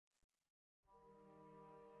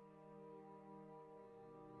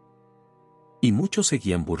Y muchos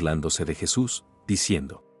seguían burlándose de Jesús,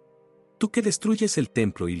 diciendo: Tú que destruyes el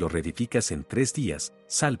templo y lo reedificas en 3 días,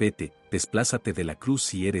 sálvete, desplázate de la cruz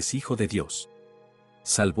si eres hijo de Dios.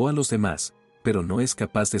 Salvó a los demás, pero no es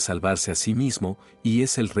capaz de salvarse a sí mismo, y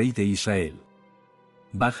es el Rey de Israel.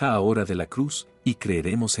 Baja ahora de la cruz, y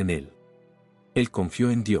creeremos en él. Él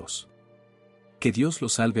confió en Dios. Que Dios lo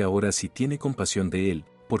salve ahora si tiene compasión de él,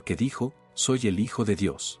 porque dijo: Soy el Hijo de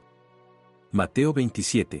Dios. Mateo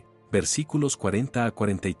 27, versículos 40 a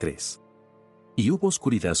 43. Y hubo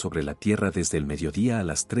oscuridad sobre la tierra desde el mediodía a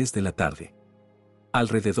las 3 de la tarde.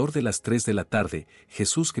 Alrededor de las 3 de la tarde,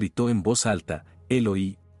 Jesús gritó en voz alta: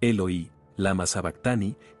 Eloi, Eloi, lama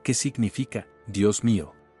sabactani, que significa: Dios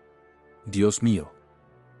mío,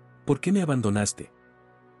 ¿por qué me abandonaste?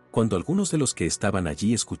 Cuando algunos de los que estaban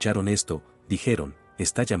allí escucharon esto, dijeron: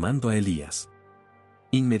 Está llamando a Elías.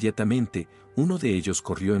 Inmediatamente, uno de ellos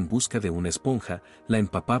corrió en busca de una esponja, la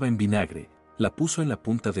empapaba en vinagre, la puso en la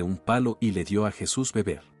punta de un palo y le dio a Jesús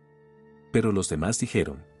beber. Pero los demás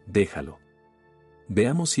dijeron: Déjalo.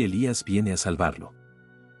 Veamos si Elías viene a salvarlo.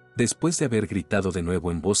 Después de haber gritado de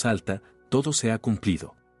nuevo en voz alta: Todo se ha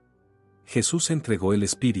cumplido. Jesús entregó el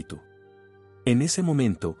Espíritu. En ese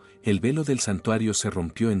momento, el velo del santuario se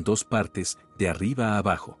rompió en 2 partes, de arriba a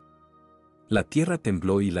abajo. La tierra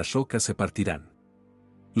tembló y las rocas se partirán.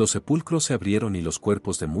 Los sepulcros se abrieron y los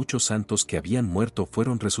cuerpos de muchos santos que habían muerto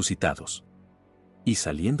fueron resucitados. Y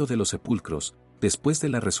saliendo de los sepulcros, después de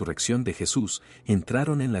la resurrección de Jesús,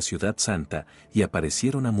 entraron en la ciudad santa y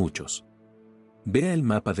aparecieron a muchos. Vea el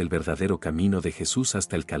mapa del verdadero camino de Jesús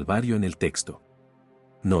hasta el Calvario en el texto.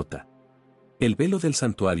 Nota: el velo del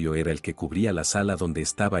santuario era el que cubría la sala donde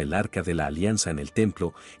estaba el arca de la alianza en el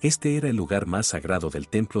templo. Este era el lugar más sagrado del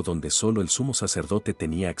templo donde solo el sumo sacerdote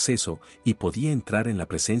tenía acceso y podía entrar en la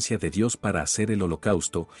presencia de Dios para hacer el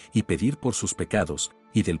holocausto y pedir por sus pecados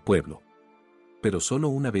y del pueblo. Pero solo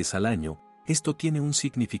una vez al año. Esto tiene un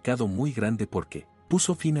significado muy grande porque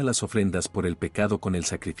puso fin a las ofrendas por el pecado con el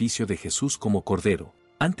sacrificio de Jesús como cordero.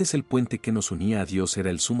 Antes el puente que nos unía a Dios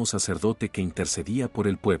era el sumo sacerdote que intercedía por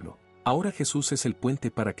el pueblo. Ahora Jesús es el puente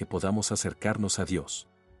para que podamos acercarnos a Dios.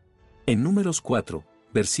 En Números 4,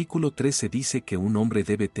 versículo 13 dice que un hombre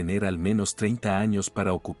debe tener al menos 30 años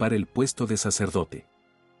para ocupar el puesto de sacerdote.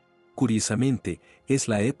 Curiosamente, es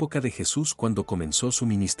la época de Jesús cuando comenzó su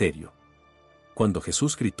ministerio. Cuando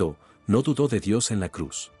Jesús gritó, no dudó de Dios en la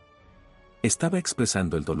cruz. Estaba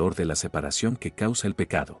expresando el dolor de la separación que causa el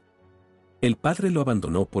pecado. El Padre lo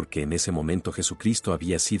abandonó porque en ese momento Jesucristo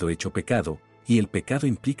había sido hecho pecado, y el pecado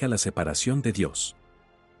implica la separación de Dios.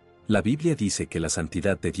 La Biblia dice que la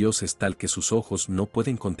santidad de Dios es tal que sus ojos no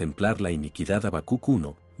pueden contemplar la iniquidad. Habacuc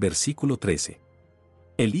 1, versículo 13.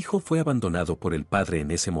 El Hijo fue abandonado por el Padre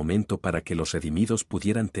en ese momento para que los redimidos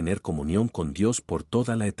pudieran tener comunión con Dios por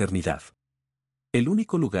toda la eternidad. El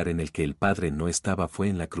único lugar en el que el Padre no estaba fue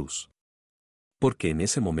en la cruz. Porque en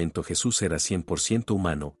ese momento Jesús era 100%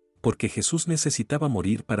 humano, porque Jesús necesitaba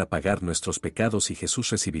morir para pagar nuestros pecados y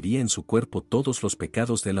Jesús recibiría en su cuerpo todos los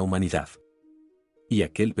pecados de la humanidad. Y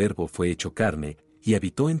aquel Verbo fue hecho carne, y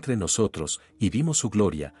habitó entre nosotros, y vimos su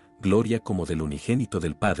gloria, gloria como del unigénito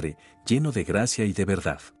del Padre, lleno de gracia y de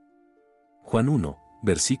verdad. Juan 1,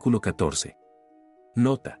 versículo 14.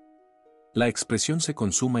 Nota: la expresión se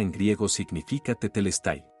consuma en griego significa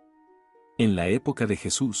tetelestai. En la época de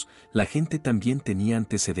Jesús, la gente también tenía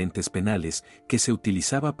antecedentes penales que se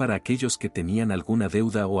utilizaba para aquellos que tenían alguna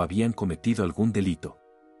deuda o habían cometido algún delito.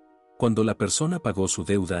 Cuando la persona pagó su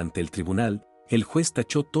deuda ante el tribunal, el juez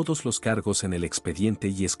tachó todos los cargos en el expediente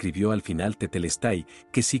y escribió al final tetelestai,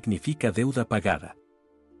 que significa deuda pagada.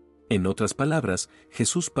 En otras palabras,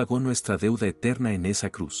 Jesús pagó nuestra deuda eterna en esa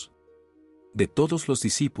cruz. De todos los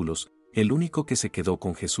discípulos, el único que se quedó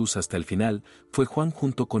con Jesús hasta el final fue Juan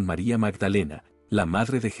junto con María Magdalena, la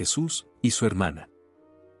madre de Jesús, y su hermana.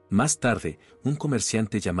 Más tarde, un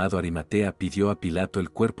comerciante llamado Arimatea pidió a Pilato el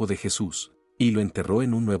cuerpo de Jesús, y lo enterró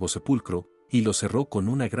en un nuevo sepulcro, y lo cerró con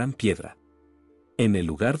una gran piedra. En el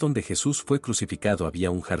lugar donde Jesús fue crucificado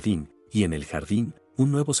había un jardín, y en el jardín,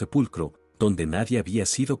 un nuevo sepulcro, donde nadie había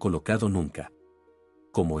sido colocado nunca.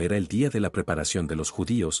 Como era el día de la preparación de los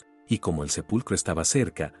judíos, y como el sepulcro estaba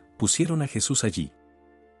cerca, pusieron a Jesús allí.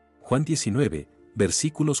 Juan 19,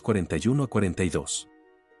 versículos 41 a 42.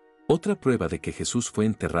 Otra prueba de que Jesús fue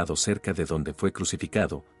enterrado cerca de donde fue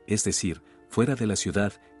crucificado, es decir, fuera de la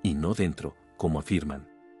ciudad y no dentro, como afirman.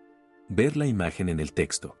 Ver la imagen en el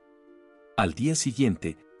texto. Al día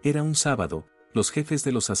siguiente, era un sábado, los jefes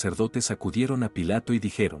de los sacerdotes acudieron a Pilato y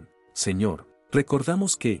dijeron: Señor,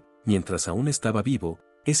 recordamos que, mientras aún estaba vivo,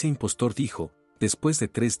 ese impostor dijo: después de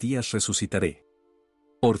 3 días resucitaré.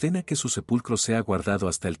 Ordena que su sepulcro sea guardado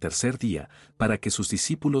hasta el tercer día, para que sus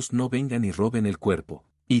discípulos no vengan y roben el cuerpo,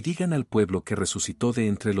 y digan al pueblo que resucitó de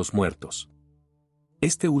entre los muertos.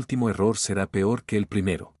 Este último error será peor que el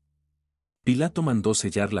primero. Pilato mandó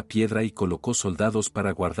sellar la piedra y colocó soldados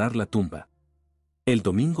para guardar la tumba. El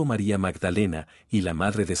domingo María Magdalena y la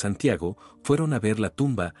madre de Santiago fueron a ver la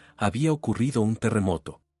tumba, había ocurrido un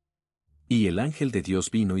terremoto. Y el ángel de Dios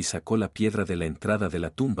vino y sacó la piedra de la entrada de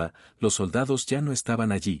la tumba, los soldados ya no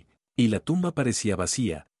estaban allí, y la tumba parecía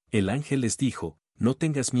vacía. El ángel les dijo, no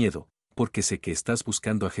tengas miedo, porque sé que estás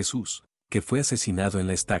buscando a Jesús, que fue asesinado en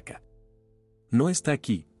la estaca. No está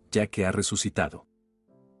aquí, ya que ha resucitado.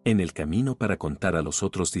 En el camino para contar a los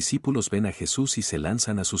otros discípulos ven a Jesús y se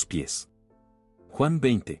lanzan a sus pies. Juan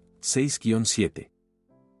 20, 6-7.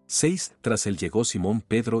 6. Tras él llegó Simón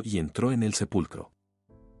Pedro y entró en el sepulcro.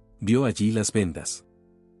 Vio allí las vendas.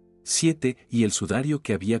 7. Y el sudario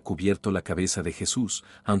que había cubierto la cabeza de Jesús,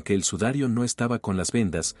 aunque el sudario no estaba con las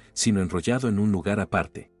vendas, sino enrollado en un lugar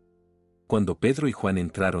aparte. Cuando Pedro y Juan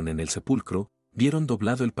entraron en el sepulcro, vieron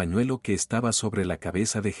doblado el pañuelo que estaba sobre la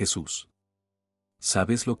cabeza de Jesús.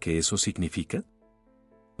 ¿Sabes lo que eso significa?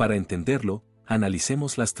 Para entenderlo,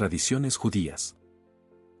 analicemos las tradiciones judías.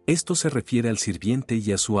 Esto se refiere al sirviente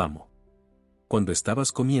y a su amo. Cuando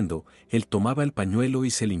estabas comiendo, él tomaba el pañuelo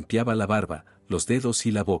y se limpiaba la barba, los dedos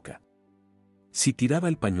y la boca. Si tiraba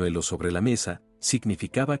el pañuelo sobre la mesa,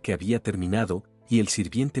 significaba que había terminado, y el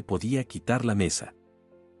sirviente podía quitar la mesa.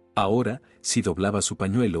 Ahora, si doblaba su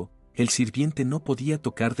pañuelo, el sirviente no podía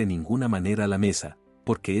tocar de ninguna manera la mesa,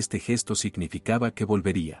 porque este gesto significaba que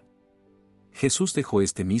volvería. Jesús dejó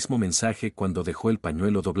este mismo mensaje cuando dejó el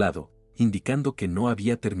pañuelo doblado, indicando que no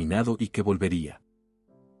había terminado y que volvería.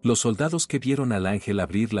 Los soldados que vieron al ángel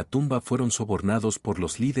abrir la tumba fueron sobornados por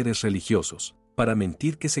los líderes religiosos, para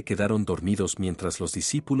mentir que se quedaron dormidos mientras los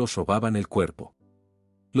discípulos robaban el cuerpo.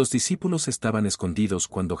 Los discípulos estaban escondidos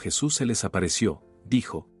cuando Jesús se les apareció,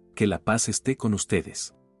 dijo, que la paz esté con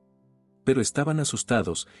ustedes. Pero estaban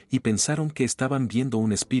asustados y pensaron que estaban viendo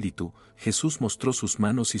un espíritu. Jesús mostró sus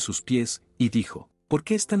manos y sus pies, y dijo, ¿por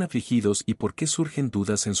qué están afligidos y por qué surgen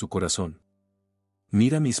dudas en su corazón?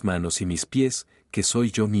 Mira mis manos y mis pies, que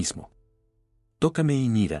soy yo mismo. Tócame y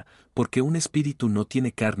mira, porque un espíritu no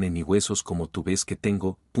tiene carne ni huesos como tú ves que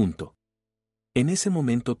tengo, punto. En ese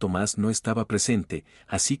momento Tomás no estaba presente,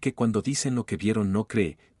 así que cuando dicen lo que vieron no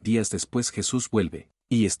cree. Días después Jesús vuelve,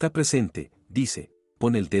 y está presente, dice,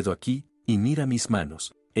 pon el dedo aquí, y mira mis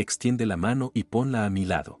manos, extiende la mano y ponla a mi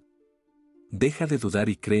lado. Deja de dudar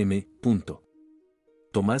y créeme, punto.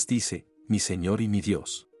 Tomás dice, mi Señor y mi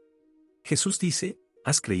Dios. Jesús dice,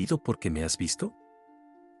 ¿has creído porque me has visto?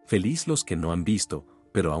 Feliz los que no han visto,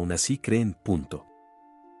 pero aún así creen, punto.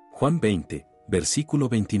 Juan 20, versículo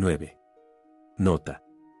 29. Nota.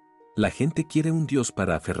 La gente quiere un Dios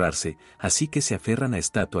para aferrarse, así que se aferran a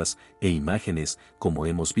estatuas e imágenes. Como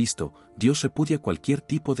hemos visto, Dios repudia cualquier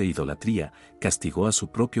tipo de idolatría, castigó a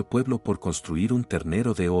su propio pueblo por construir un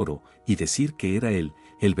ternero de oro, y decir que era Él,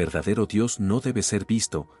 el verdadero Dios no debe ser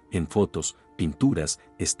visto, en fotos, pinturas,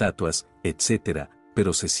 estatuas, etc.,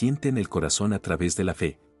 pero se siente en el corazón a través de la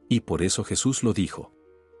fe, y por eso Jesús lo dijo.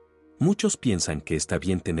 Muchos piensan que está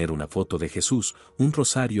bien tener una foto de Jesús, un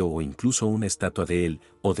rosario o incluso una estatua de Él,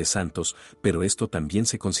 o de santos, pero esto también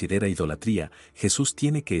se considera idolatría. Jesús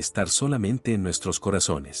tiene que estar solamente en nuestros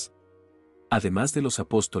corazones. Además de los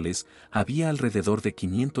apóstoles, había alrededor de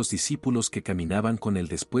 500 discípulos que caminaban con Él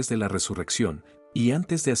después de la resurrección, y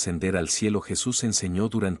antes de ascender al cielo Jesús enseñó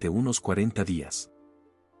durante unos 40 días.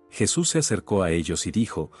 Jesús se acercó a ellos y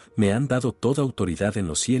dijo, me han dado toda autoridad en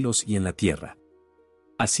los cielos y en la tierra.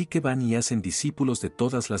 Así que van y hacen discípulos de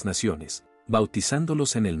todas las naciones,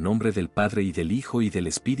 bautizándolos en el nombre del Padre y del Hijo y del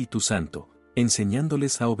Espíritu Santo,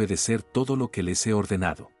 enseñándoles a obedecer todo lo que les he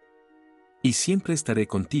ordenado. Y siempre estaré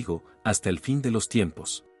contigo, hasta el fin de los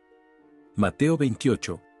tiempos. Mateo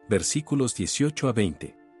 28, versículos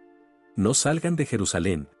 18-20. No salgan de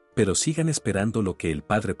Jerusalén, pero sigan esperando lo que el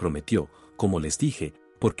Padre prometió, como les dije,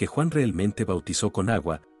 porque Juan realmente bautizó con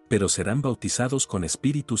agua, pero serán bautizados con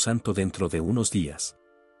Espíritu Santo dentro de unos días.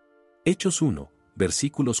 Hechos 1,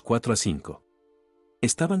 versículos 4-5.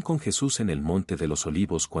 Estaban con Jesús en el monte de los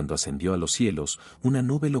olivos cuando ascendió a los cielos, una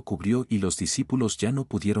nube lo cubrió y los discípulos ya no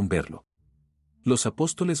pudieron verlo. Los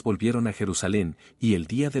apóstoles volvieron a Jerusalén, y el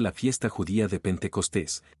día de la fiesta judía de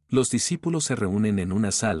Pentecostés, los discípulos se reúnen en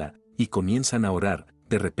una sala, y comienzan a orar.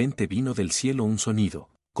 De repente vino del cielo un sonido,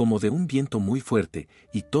 como de un viento muy fuerte,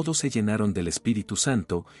 y todos se llenaron del Espíritu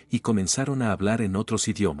Santo, y comenzaron a hablar en otros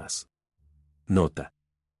idiomas. Nota.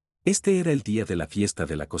 Este era el día de la fiesta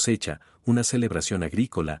de la cosecha, una celebración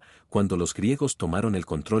agrícola. Cuando los griegos tomaron el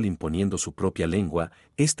control imponiendo su propia lengua,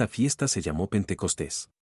 esta fiesta se llamó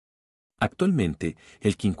Pentecostés. Actualmente,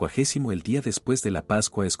 el 50º el día después de la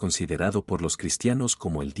Pascua es considerado por los cristianos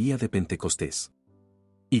como el día de Pentecostés.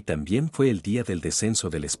 Y también fue el día del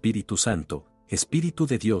descenso del Espíritu Santo, Espíritu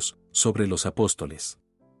de Dios, sobre los apóstoles.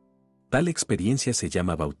 Tal experiencia se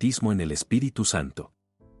llama bautismo en el Espíritu Santo.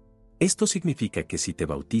 Esto significa que si te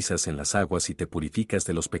bautizas en las aguas y te purificas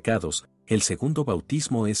de los pecados, el segundo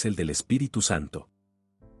bautismo es el del Espíritu Santo.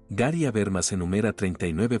 Gary Habermas enumera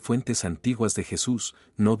 39 fuentes antiguas de Jesús,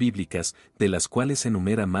 no bíblicas, de las cuales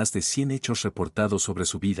enumera más de 100 hechos reportados sobre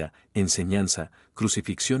su vida, enseñanza,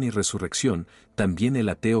 crucifixión y resurrección. También el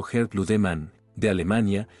ateo Gerd Ludemann, de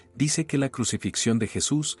Alemania, dice que la crucifixión de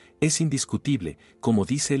Jesús es indiscutible, como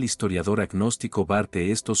dice el historiador agnóstico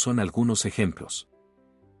Parte. Estos son algunos ejemplos.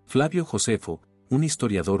 Flavio Josefo, un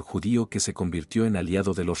historiador judío que se convirtió en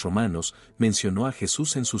aliado de los romanos, mencionó a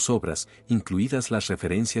Jesús en sus obras, incluidas las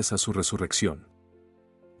referencias a su resurrección.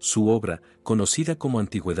 Su obra, conocida como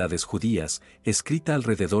Antigüedades Judías, escrita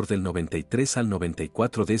alrededor del 93 al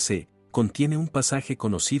 94 DC, contiene un pasaje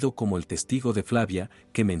conocido como el Testigo de Flavia,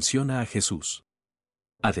 que menciona a Jesús.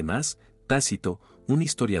 Además, Tácito, un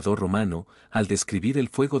historiador romano, al describir el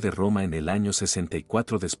fuego de Roma en el año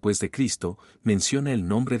 64 después de Cristo, menciona el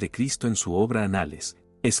nombre de Cristo en su obra Anales,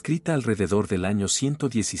 escrita alrededor del año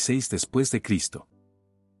 116 después de Cristo.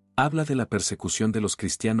 Habla de la persecución de los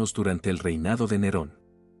cristianos durante el reinado de Nerón.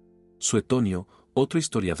 Suetonio, otro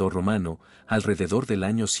historiador romano, alrededor del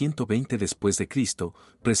año 120 después de Cristo,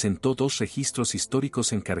 presentó dos registros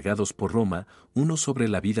históricos encargados por Roma, uno sobre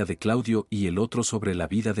la vida de Claudio y el otro sobre la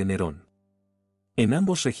vida de Nerón. En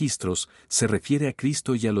ambos registros, se refiere a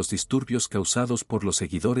Cristo y a los disturbios causados por los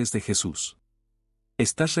seguidores de Jesús.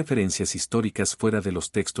 Estas referencias históricas fuera de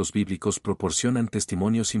los textos bíblicos proporcionan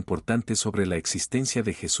testimonios importantes sobre la existencia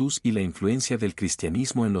de Jesús y la influencia del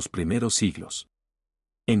cristianismo en los primeros siglos.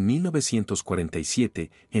 En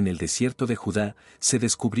 1947, en el desierto de Judá, se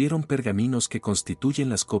descubrieron pergaminos que constituyen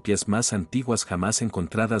las copias más antiguas jamás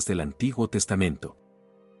encontradas del Antiguo Testamento.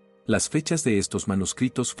 Las fechas de estos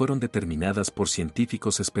manuscritos fueron determinadas por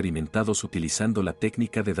científicos experimentados utilizando la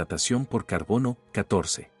técnica de datación por carbono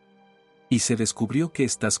 14. Y se descubrió que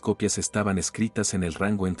estas copias estaban escritas en el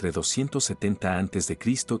rango entre 270 a.C.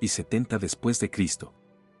 y 70 después de Cristo.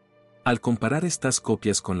 Al comparar estas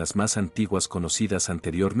copias con las más antiguas conocidas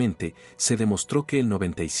anteriormente, se demostró que el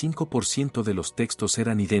 95% de los textos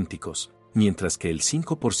eran idénticos, mientras que el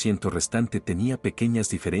 5% restante tenía pequeñas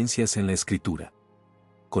diferencias en la escritura.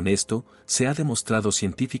 Con esto, se ha demostrado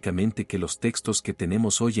científicamente que los textos que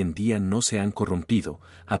tenemos hoy en día no se han corrompido,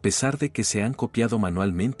 a pesar de que se han copiado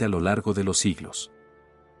manualmente a lo largo de los siglos.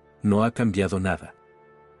 No ha cambiado nada.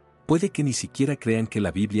 Puede que ni siquiera crean que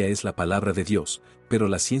la Biblia es la palabra de Dios, pero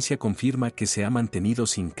la ciencia confirma que se ha mantenido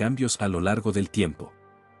sin cambios a lo largo del tiempo.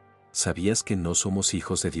 ¿Sabías que no somos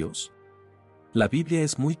hijos de Dios? La Biblia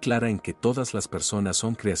es muy clara en que todas las personas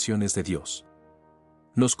son creaciones de Dios.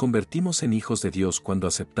 Nos convertimos en hijos de Dios cuando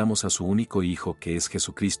aceptamos a su único Hijo que es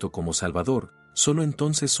Jesucristo como Salvador. Solo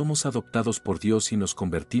entonces somos adoptados por Dios y nos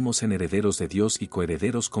convertimos en herederos de Dios y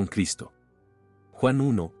coherederos con Cristo. Juan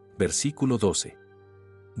 1, versículo 12.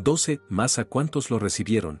 12. Mas a cuantos lo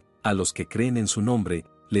recibieron, a los que creen en su nombre,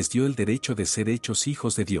 les dio el derecho de ser hechos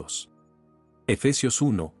hijos de Dios. Efesios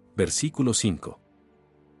 1, versículo 5.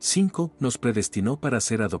 5. Nos predestinó para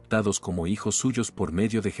ser adoptados como hijos suyos por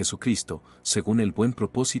medio de Jesucristo, según el buen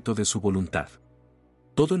propósito de su voluntad.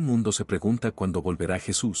 Todo el mundo se pregunta cuándo volverá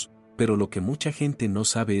Jesús, pero lo que mucha gente no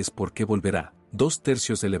sabe es por qué volverá.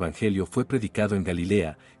 2/3 del Evangelio fue predicado en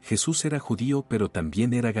Galilea. Jesús era judío pero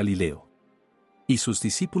también era galileo. Y sus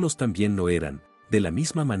discípulos también lo eran, de la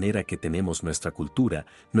misma manera que tenemos nuestra cultura,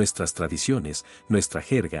 nuestras tradiciones, nuestra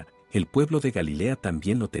jerga, el pueblo de Galilea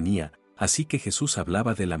también lo tenía. Así que Jesús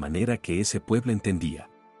hablaba de la manera que ese pueblo entendía.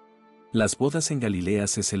 Las bodas en Galilea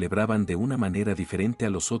se celebraban de una manera diferente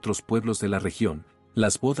a los otros pueblos de la región,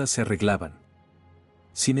 las bodas se arreglaban.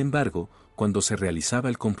 Sin embargo, cuando se realizaba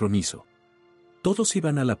el compromiso, todos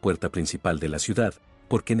iban a la puerta principal de la ciudad,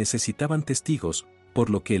 porque necesitaban testigos,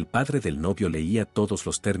 por lo que el padre del novio leía todos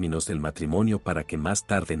los términos del matrimonio para que más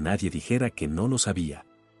tarde nadie dijera que no lo sabía.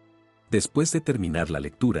 Después de terminar la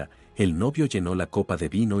lectura, el novio llenó la copa de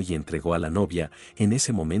vino y entregó a la novia. En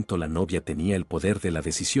ese momento la novia tenía el poder de la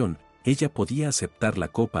decisión, ella podía aceptar la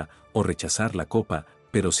copa o rechazar la copa,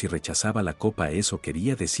 pero si rechazaba la copa eso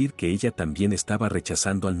quería decir que ella también estaba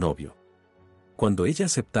rechazando al novio. Cuando ella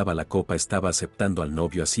aceptaba la copa estaba aceptando al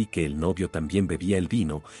novio, así que el novio también bebía el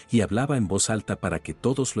vino y hablaba en voz alta para que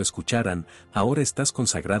todos lo escucharan: ahora estás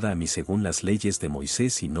consagrada a mí según las leyes de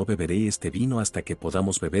Moisés y no beberé este vino hasta que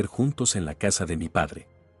podamos beber juntos en la casa de mi padre.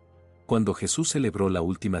 Cuando Jesús celebró la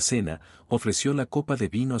última cena, ofreció la copa de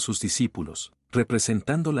vino a sus discípulos,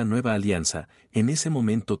 representando la nueva alianza. En ese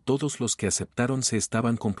momento todos los que aceptaron se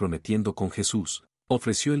estaban comprometiendo con Jesús.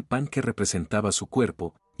 Ofreció el pan que representaba su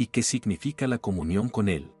cuerpo, y que significa la comunión con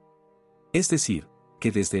Él. Es decir,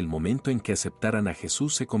 que desde el momento en que aceptaran a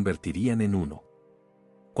Jesús se convertirían en uno.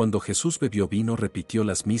 Cuando Jesús bebió vino repitió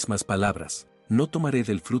las mismas palabras: no tomaré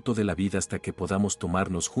del fruto de la vida hasta que podamos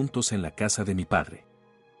tomarnos juntos en la casa de mi Padre.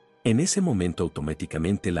 En ese momento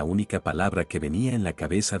automáticamente la única palabra que venía en la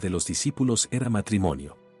cabeza de los discípulos era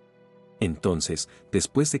matrimonio. Entonces,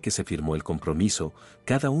 después de que se firmó el compromiso,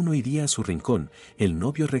 cada uno iría a su rincón, el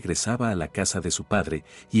novio regresaba a la casa de su padre,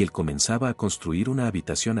 y él comenzaba a construir una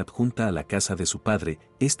habitación adjunta a la casa de su padre.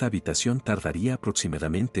 Esta habitación tardaría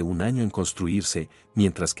aproximadamente un año en construirse,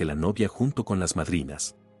 mientras que la novia junto con las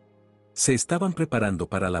madrinas se estaban preparando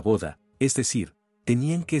para la boda, es decir,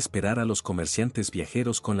 tenían que esperar a los comerciantes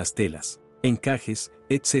viajeros con las telas, encajes,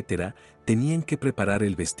 etc., tenían que preparar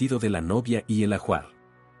el vestido de la novia y el ajuar.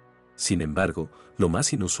 Sin embargo, lo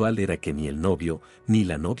más inusual era que ni el novio ni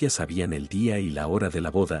la novia sabían el día y la hora de la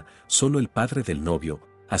boda, solo el padre del novio,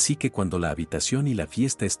 así que cuando la habitación y la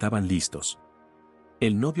fiesta estaban listos,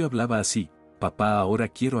 el novio hablaba así: papá, ahora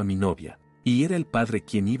quiero a mi novia. Y era el padre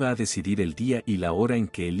quien iba a decidir el día y la hora en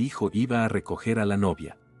que el hijo iba a recoger a la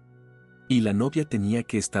novia. Y la novia tenía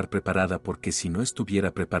que estar preparada, porque si no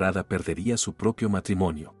estuviera preparada perdería su propio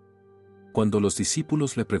matrimonio. Cuando los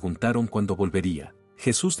discípulos le preguntaron cuándo volvería,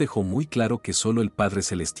 Jesús dejó muy claro que solo el Padre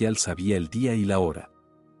Celestial sabía el día y la hora.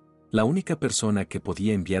 La única persona que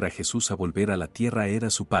podía enviar a Jesús a volver a la tierra era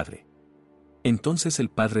su Padre. Entonces el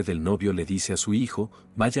padre del novio le dice a su hijo: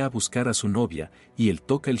 vaya a buscar a su novia, y él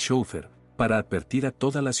toca el shofar, para advertir a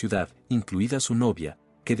toda la ciudad, incluida su novia,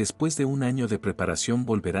 que después de un año de preparación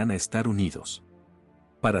volverán a estar unidos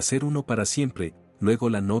para ser uno para siempre. Luego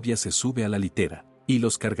la novia se sube a la litera, y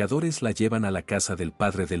los cargadores la llevan a la casa del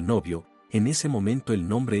padre del novio. En ese momento el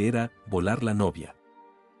nombre era volar la novia.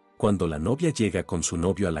 Cuando la novia llega con su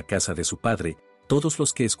novio a la casa de su padre, todos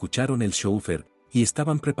los que escucharon el shofar y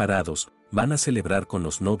estaban preparados, van a celebrar con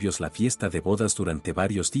los novios la fiesta de bodas durante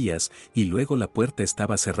varios días, y luego la puerta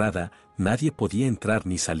estaba cerrada, nadie podía entrar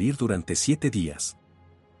ni salir durante 7 días.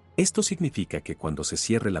 Esto significa que cuando se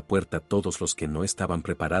cierre la puerta todos los que no estaban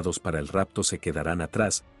preparados para el rapto se quedarán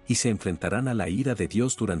atrás, y se enfrentarán a la ira de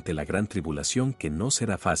Dios durante la gran tribulación, que no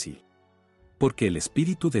será fácil. Porque el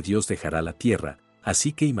Espíritu de Dios dejará la tierra,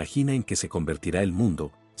 así que imagina en qué se convertirá el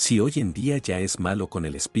mundo. Si hoy en día ya es malo con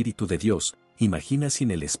el Espíritu de Dios, imagina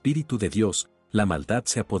sin el Espíritu de Dios, la maldad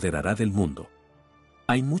se apoderará del mundo.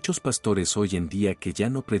 Hay muchos pastores hoy en día que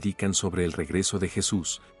ya no predican sobre el regreso de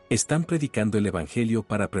Jesús, están predicando el Evangelio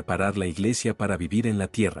para preparar la iglesia para vivir en la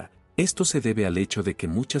tierra. Esto se debe al hecho de que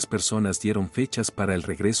muchas personas dieron fechas para el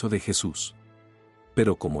regreso de Jesús.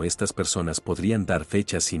 Pero como estas personas podrían dar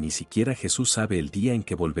fechas si ni siquiera Jesús sabe el día en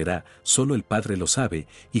que volverá, solo el Padre lo sabe,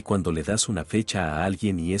 y cuando le das una fecha a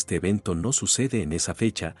alguien y este evento no sucede en esa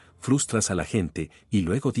fecha, frustras a la gente, y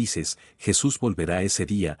luego dices: Jesús volverá ese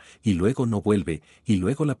día, y luego no vuelve, y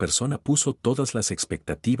luego la persona puso todas las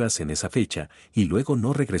expectativas en esa fecha, y luego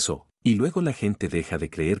no regresó, y luego la gente deja de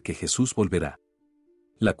creer que Jesús volverá.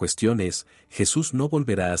 La cuestión es, Jesús no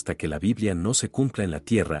volverá hasta que la Biblia no se cumpla en la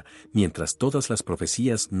tierra, mientras todas las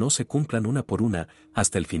profecías no se cumplan una por una,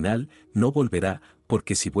 hasta el final, no volverá,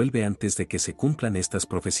 porque si vuelve antes de que se cumplan estas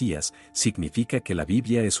profecías, significa que la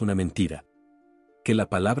Biblia es una mentira. Que la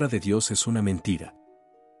palabra de Dios es una mentira.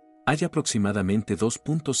 Hay aproximadamente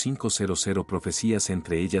 2.500 profecías,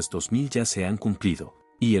 entre ellas 2000 ya se han cumplido,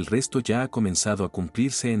 y el resto ya ha comenzado a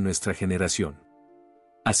cumplirse en nuestra generación.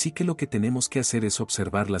 Así que lo que tenemos que hacer es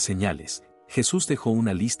observar las señales. Jesús dejó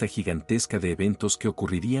una lista gigantesca de eventos que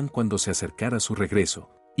ocurrirían cuando se acercara su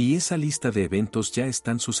regreso, y esa lista de eventos ya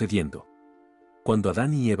están sucediendo. Cuando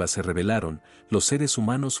Adán y Eva se rebelaron, los seres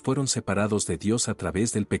humanos fueron separados de Dios a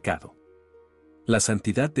través del pecado. La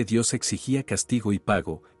santidad de Dios exigía castigo y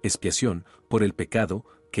pago, expiación, por el pecado,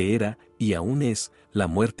 que era, y aún es, la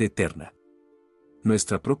muerte eterna.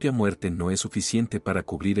 Nuestra propia muerte no es suficiente para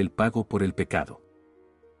cubrir el pago por el pecado.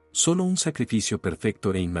 Solo un sacrificio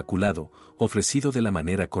perfecto e inmaculado, ofrecido de la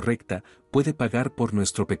manera correcta, puede pagar por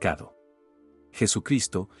nuestro pecado.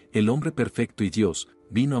 Jesucristo, el hombre perfecto y Dios,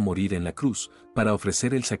 vino a morir en la cruz, para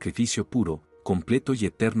ofrecer el sacrificio puro, completo y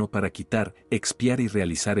eterno para quitar, expiar y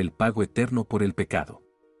realizar el pago eterno por el pecado.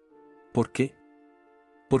 ¿Por qué?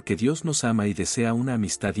 Porque Dios nos ama y desea una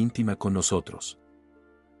amistad íntima con nosotros.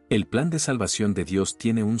 El plan de salvación de Dios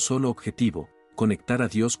tiene un solo objetivo: conectar a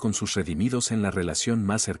Dios con sus redimidos en la relación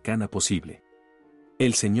más cercana posible.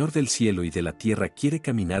 El Señor del cielo y de la tierra quiere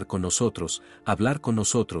caminar con nosotros, hablar con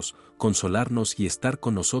nosotros, consolarnos y estar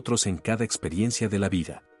con nosotros en cada experiencia de la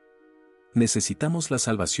vida. Necesitamos la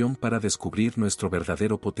salvación para descubrir nuestro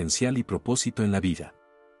verdadero potencial y propósito en la vida.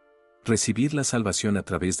 Recibir la salvación a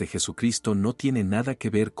través de Jesucristo no tiene nada que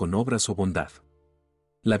ver con obras o bondad.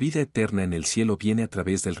 La vida eterna en el cielo viene a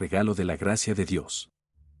través del regalo de la gracia de Dios.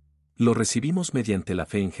 Lo recibimos mediante la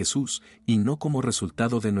fe en Jesús y no como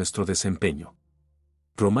resultado de nuestro desempeño.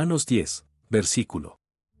 Romanos 10, versículo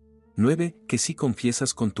 9, que si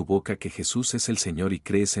confiesas con tu boca que Jesús es el Señor y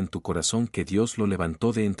crees en tu corazón que Dios lo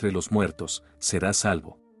levantó de entre los muertos, serás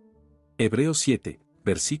salvo. Hebreos 7,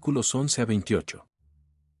 versículos 11 a 28.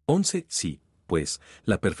 11. Sí, pues,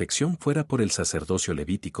 la perfección fuera por el sacerdocio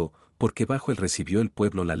levítico, porque bajo él recibió el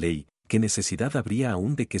pueblo la ley, ¿qué necesidad habría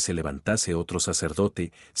aún de que se levantase otro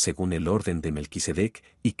sacerdote, según el orden de Melquisedec,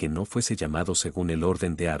 y que no fuese llamado según el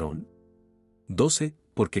orden de Aarón? 12.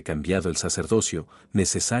 Porque cambiado el sacerdocio,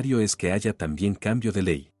 necesario es que haya también cambio de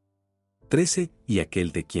ley. 13. Y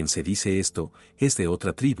aquel de quien se dice esto, es de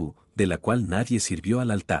otra tribu, de la cual nadie sirvió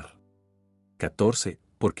al altar. 14.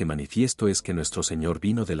 Porque manifiesto es que nuestro Señor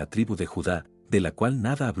vino de la tribu de Judá, de la cual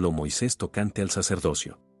nada habló Moisés tocante al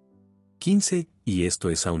sacerdocio. 15. Y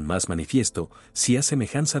esto es aún más manifiesto, si a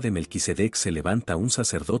semejanza de Melquisedec se levanta un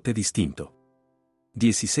sacerdote distinto.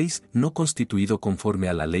 16. No constituido conforme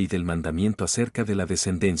a la ley del mandamiento acerca de la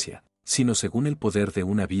descendencia, sino según el poder de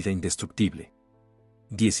una vida indestructible.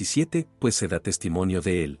 17. Pues se da testimonio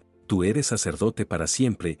de él, tú eres sacerdote para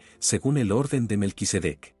siempre, según el orden de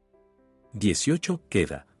Melquisedec. 18.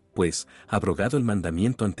 Queda, pues, abrogado el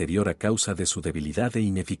mandamiento anterior a causa de su debilidad e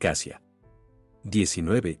ineficacia.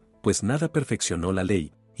 19. Pues nada perfeccionó la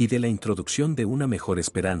ley, y de la introducción de una mejor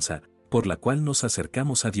esperanza, por la cual nos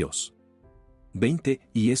acercamos a Dios. 20.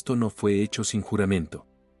 Y esto no fue hecho sin juramento.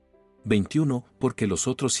 21. Porque los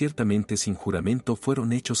otros ciertamente sin juramento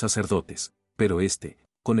fueron hechos sacerdotes, pero éste,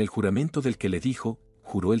 con el juramento del que le dijo,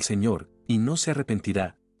 juró el Señor, y no se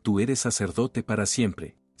arrepentirá, tú eres sacerdote para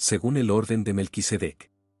siempre, según el orden de Melquisedec.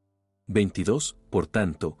 22. Por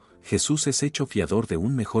tanto, Jesús es hecho fiador de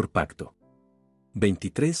un mejor pacto.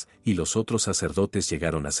 23. Y los otros sacerdotes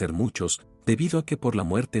llegaron a ser muchos, debido a que por la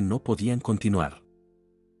muerte no podían continuar.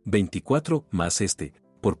 24. Mas este,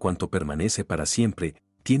 por cuanto permanece para siempre,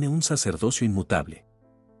 tiene un sacerdocio inmutable.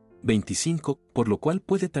 25. Por lo cual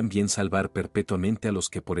puede también salvar perpetuamente a los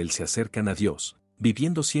que por él se acercan a Dios,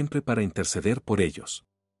 viviendo siempre para interceder por ellos.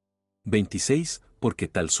 26. Porque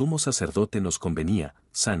tal sumo sacerdote nos convenía,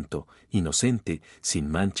 santo, inocente,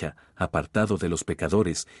 sin mancha, apartado de los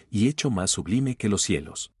pecadores, y hecho más sublime que los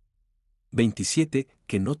cielos. 27.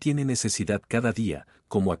 Que no tiene necesidad cada día,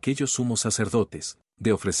 como aquellos sumos sacerdotes,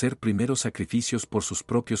 de ofrecer primero sacrificios por sus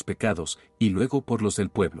propios pecados, y luego por los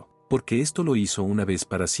del pueblo, porque esto lo hizo una vez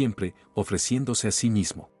para siempre, ofreciéndose a sí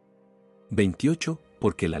mismo. 28.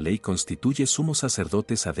 Porque la ley constituye sumos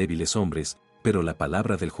sacerdotes a débiles hombres, pero la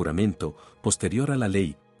palabra del juramento, posterior a la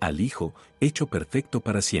ley, al Hijo, hecho perfecto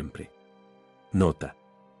para siempre. Nota.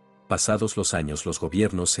 Pasados los años los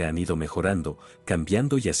gobiernos se han ido mejorando,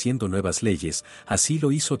 cambiando y haciendo nuevas leyes, así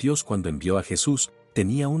lo hizo Dios cuando envió a Jesús,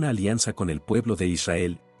 tenía una alianza con el pueblo de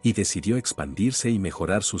Israel, y decidió expandirse y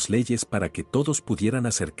mejorar sus leyes para que todos pudieran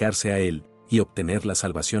acercarse a Él, y obtener la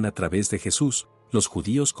salvación a través de Jesús. Los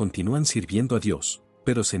judíos continúan sirviendo a Dios,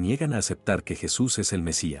 pero se niegan a aceptar que Jesús es el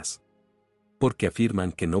Mesías. Porque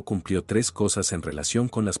afirman que no cumplió tres cosas en relación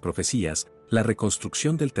con las profecías: la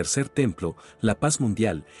reconstrucción del tercer templo, la paz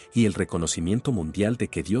mundial, y el reconocimiento mundial de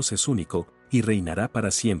que Dios es único, y reinará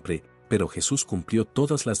para siempre, pero Jesús cumplió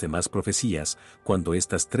todas las demás profecías, cuando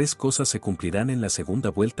estas tres cosas se cumplirán en la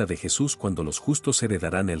segunda vuelta de Jesús, cuando los justos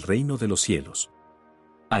heredarán el reino de los cielos.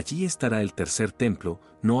 Allí estará el tercer templo,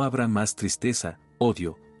 no habrá más tristeza,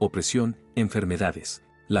 odio, opresión, enfermedades.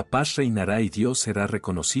 La paz reinará y Dios será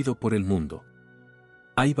reconocido por el mundo.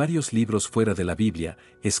 Hay varios libros fuera de la Biblia,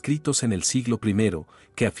 escritos en el siglo I,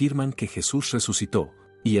 que afirman que Jesús resucitó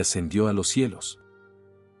y ascendió a los cielos.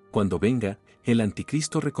 Cuando venga, el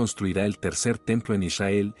anticristo reconstruirá el tercer templo en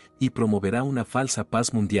Israel y promoverá una falsa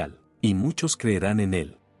paz mundial, y muchos creerán en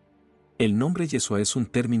él. El nombre Yeshua es un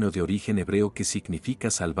término de origen hebreo que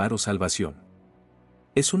significa salvar o salvación.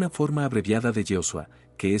 Es una forma abreviada de Yehoshua,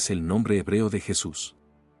 que es el nombre hebreo de Jesús.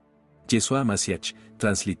 Yeshua Mashiach,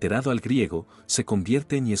 transliterado al griego, se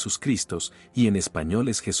convierte en Jesús Cristos, y en español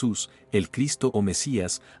es Jesús, el Cristo o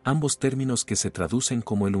Mesías, ambos términos que se traducen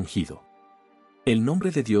como el ungido. El nombre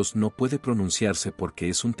de Dios no puede pronunciarse porque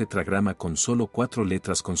es un tetragrama con solo 4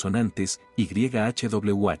 letras consonantes,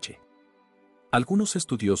 YHWH. Algunos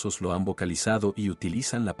estudiosos lo han vocalizado y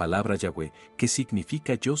utilizan la palabra Yahweh, que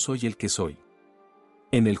significa yo soy el que soy.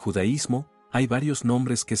 En el judaísmo, hay varios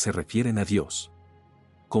nombres que se refieren a Dios.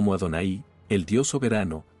 Como Adonai, el Dios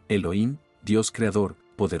soberano, Elohim, Dios creador,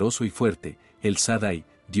 poderoso y fuerte, el Sadai,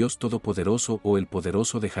 Dios todopoderoso o el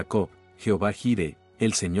poderoso de Jacob, Jehová Jireh,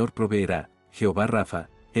 el Señor proveerá, Jehová Rafa,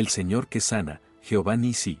 el Señor que sana, Jehová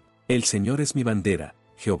Nisi, el Señor es mi bandera,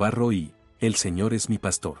 Jehová Roí, el Señor es mi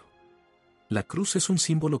pastor. La cruz es un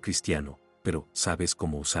símbolo cristiano, pero ¿sabes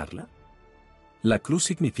cómo usarla? La cruz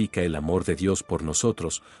significa el amor de Dios por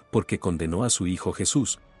nosotros, porque condenó a su Hijo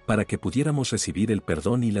Jesús, para que pudiéramos recibir el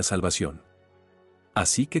perdón y la salvación.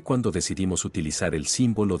 Así que cuando decidimos utilizar el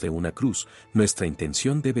símbolo de una cruz, nuestra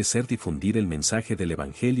intención debe ser difundir el mensaje del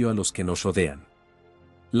Evangelio a los que nos rodean.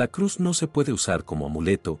 La cruz no se puede usar como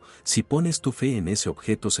amuleto, si pones tu fe en ese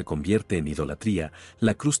objeto se convierte en idolatría.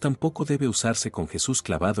 La cruz tampoco debe usarse con Jesús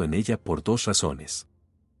clavado en ella por 2 razones.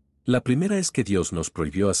 La primera es que Dios nos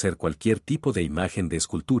prohibió hacer cualquier tipo de imagen de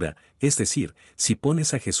escultura, es decir, si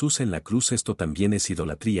pones a Jesús en la cruz esto también es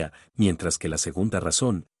idolatría, mientras que la segunda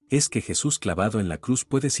razón es que Jesús clavado en la cruz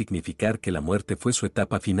puede significar que la muerte fue su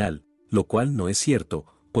etapa final, lo cual no es cierto,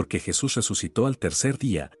 porque Jesús resucitó al tercer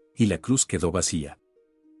día, y la cruz quedó vacía.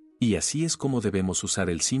 Y así es como debemos usar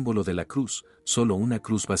el símbolo de la cruz, solo una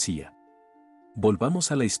cruz vacía.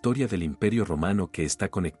 Volvamos a la historia del Imperio Romano que está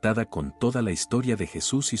conectada con toda la historia de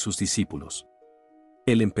Jesús y sus discípulos.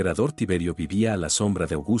 El emperador Tiberio vivía a la sombra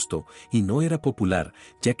de Augusto y no era popular,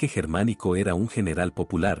 ya que Germánico era un general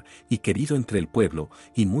popular y querido entre el pueblo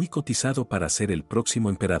y muy cotizado para ser el próximo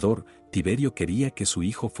emperador. Tiberio quería que su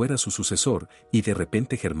hijo fuera su sucesor y de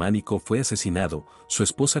repente Germánico fue asesinado. Su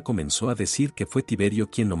esposa comenzó a decir que fue Tiberio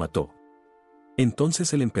quien lo mató.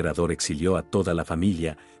 Entonces el emperador exilió a toda la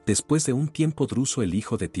familia. Después de un tiempo Druso, el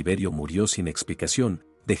hijo de Tiberio, murió sin explicación,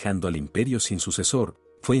 dejando al imperio sin sucesor.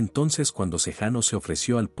 Fue entonces cuando Sejano se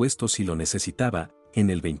ofreció al puesto si lo necesitaba.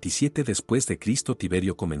 En el 27 después de Cristo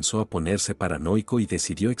Tiberio comenzó a ponerse paranoico y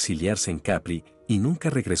decidió exiliarse en Capri, y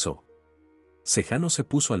nunca regresó. Sejano se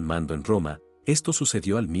puso al mando en Roma. Esto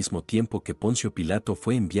sucedió al mismo tiempo que Poncio Pilato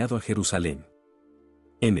fue enviado a Jerusalén.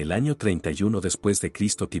 En el año 31 después de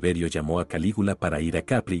Cristo Tiberio llamó a Calígula para ir a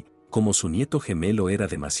Capri. Como su nieto gemelo era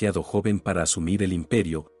demasiado joven para asumir el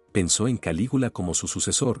imperio, pensó en Calígula como su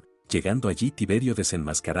sucesor. Llegando allí Tiberio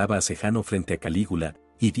desenmascaraba a Sejano frente a Calígula,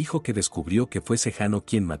 y dijo que descubrió que fue Sejano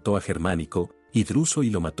quien mató a Germánico, y Druso y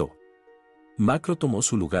lo mató. Macro tomó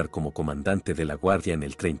su lugar como comandante de la guardia en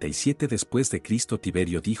el 37 después de Cristo.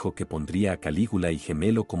 Tiberio dijo que pondría a Calígula y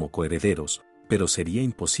Gemelo como coherederos, pero sería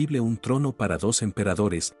imposible un trono para 2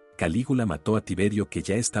 emperadores. Calígula mató a Tiberio que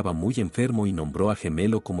ya estaba muy enfermo y nombró a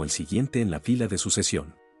Gemelo como el siguiente en la fila de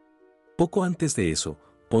sucesión. Poco antes de eso,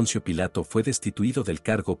 Poncio Pilato fue destituido del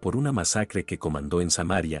cargo por una masacre que comandó en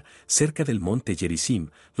Samaria, cerca del monte Gerizim.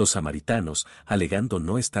 Los samaritanos, alegando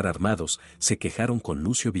no estar armados, se quejaron con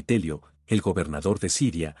Lucio Vitelio, el gobernador de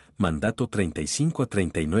Siria, mandato 35 a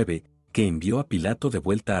 39, que envió a Pilato de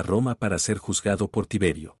vuelta a Roma para ser juzgado por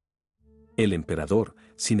Tiberio. El emperador,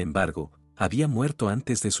 sin embargo, había muerto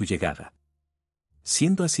antes de su llegada,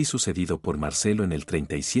 siendo así sucedido por Marcelo en el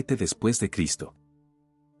 37 después de Cristo.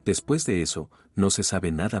 Después de eso, no se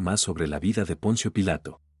sabe nada más sobre la vida de Poncio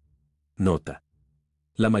Pilato. Nota: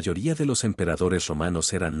 la mayoría de los emperadores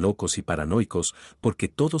romanos eran locos y paranoicos porque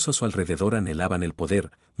todos a su alrededor anhelaban el poder.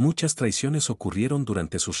 Muchas traiciones ocurrieron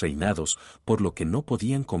durante sus reinados, por lo que no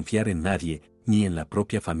podían confiar en nadie, ni en la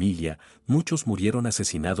propia familia. Muchos murieron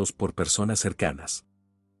asesinados por personas cercanas.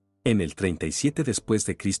 En el 37 después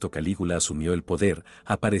de Cristo Calígula asumió el poder,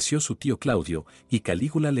 apareció su tío Claudio, y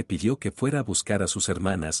Calígula le pidió que fuera a buscar a sus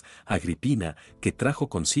hermanas, Agripina, que trajo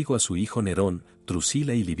consigo a su hijo Nerón,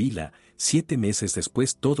 Drusila y Livila. 7 meses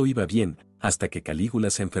después todo iba bien, hasta que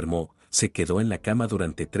Calígula se enfermó, se quedó en la cama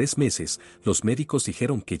durante 3 meses, los médicos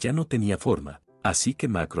dijeron que ya no tenía forma, así que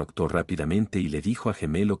Macro actuó rápidamente y le dijo a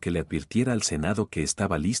Gemelo que le advirtiera al Senado que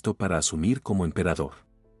estaba listo para asumir como emperador.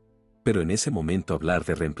 Pero en ese momento hablar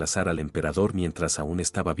de reemplazar al emperador mientras aún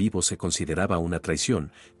estaba vivo se consideraba una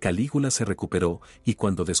traición. Calígula se recuperó, y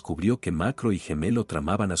cuando descubrió que Macro y Gemelo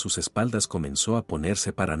tramaban a sus espaldas comenzó a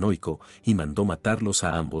ponerse paranoico, y mandó matarlos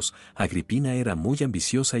a ambos. Agripina era muy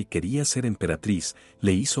ambiciosa y quería ser emperatriz,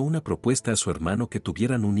 le hizo una propuesta a su hermano que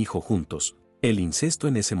tuvieran un hijo juntos. El incesto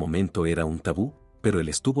en ese momento era un tabú, pero él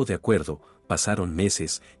estuvo de acuerdo. Pasaron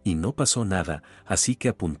meses, y no pasó nada, así que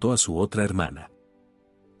apuntó a su otra hermana,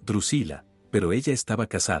 Drusila, pero ella estaba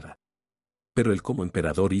casada. Pero él como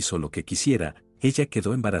emperador hizo lo que quisiera, ella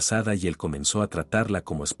quedó embarazada y él comenzó a tratarla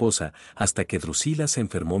como esposa, hasta que Drusila se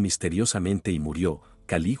enfermó misteriosamente y murió.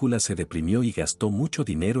 Calígula se deprimió y gastó mucho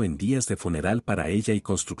dinero en días de funeral para ella y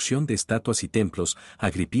construcción de estatuas y templos.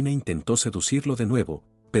 Agripina intentó seducirlo de nuevo,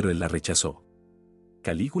 pero él la rechazó.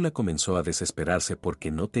 Calígula comenzó a desesperarse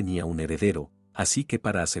porque no tenía un heredero, así que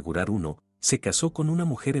para asegurar uno, se casó con una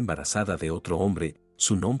mujer embarazada de otro hombre.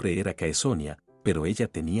 Su nombre era Caesonia, pero ella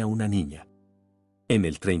tenía una niña. En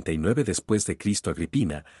el 39 después de Cristo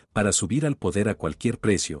Agripina, para subir al poder a cualquier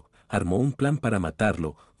precio, armó un plan para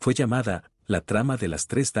matarlo. Fue llamada la trama de las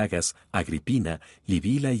tres dagas. Agripina,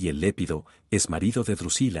 Libila y el Lépido, es marido de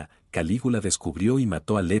Drusila. Calígula descubrió y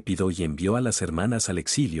mató al Lépido y envió a las hermanas al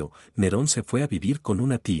exilio. Nerón se fue a vivir con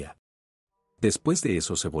una tía. Después de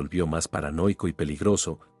eso se volvió más paranoico y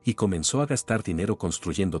peligroso, y comenzó a gastar dinero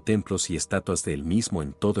construyendo templos y estatuas de él mismo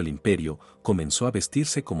en todo el imperio. Comenzó a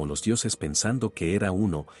vestirse como los dioses pensando que era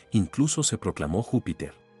uno, incluso se proclamó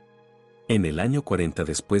Júpiter. En el año 40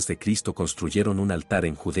 después de Cristo construyeron un altar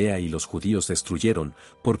en Judea y los judíos destruyeron.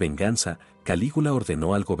 Por venganza, Calígula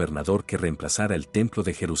ordenó al gobernador que reemplazara el templo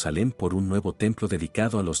de Jerusalén por un nuevo templo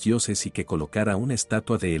dedicado a los dioses y que colocara una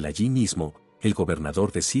estatua de él allí mismo. El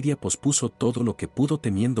gobernador de Siria pospuso todo lo que pudo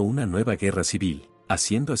temiendo una nueva guerra civil,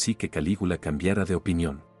 haciendo así que Calígula cambiara de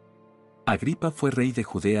opinión. Agripa fue rey de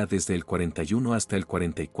Judea desde el 41 hasta el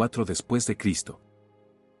 44 después de Cristo.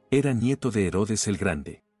 Era nieto de Herodes el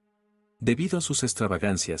Grande. Debido a sus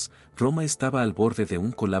extravagancias, Roma estaba al borde de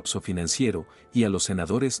un colapso financiero, y a los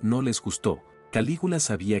senadores no les gustó. Calígula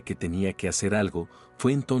sabía que tenía que hacer algo.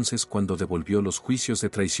 Fue entonces cuando devolvió los juicios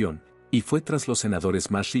de traición, y fue tras los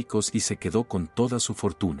senadores más ricos y se quedó con toda su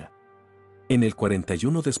fortuna. En el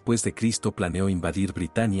 41 después de Cristo planeó invadir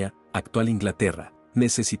Britania, actual Inglaterra.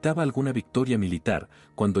 Necesitaba alguna victoria militar.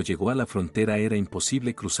 Cuando llegó a la frontera era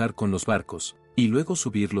imposible cruzar con los barcos, y luego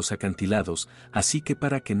subir los acantilados, así que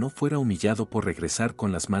para que no fuera humillado por regresar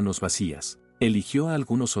con las manos vacías, eligió a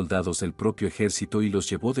algunos soldados del propio ejército y los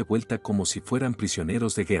llevó de vuelta como si fueran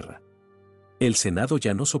prisioneros de guerra. El Senado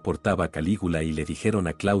ya no soportaba a Calígula y le dijeron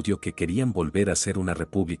a Claudio que querían volver a ser una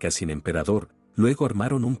república sin emperador. Luego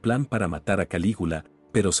armaron un plan para matar a Calígula,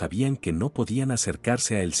 pero sabían que no podían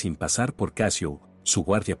acercarse a él sin pasar por Casio, su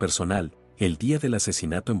guardia personal. El día del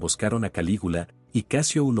asesinato emboscaron a Calígula, y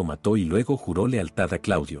Casio lo mató y luego juró lealtad a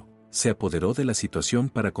Claudio. Se apoderó de la situación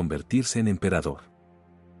para convertirse en emperador.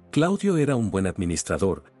 Claudio era un buen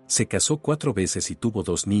administrador. Se casó 4 veces y tuvo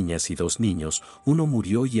 2 niñas y 2 niños. Uno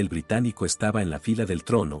murió y el británico estaba en la fila del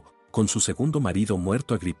trono. Con su segundo marido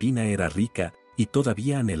muerto Agripina era rica, y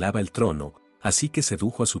todavía anhelaba el trono, así que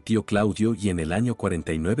sedujo a su tío Claudio y en el año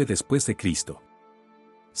 49 después de Cristo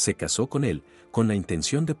se casó con él, con la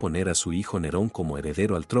intención de poner a su hijo Nerón como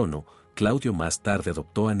heredero al trono. Claudio más tarde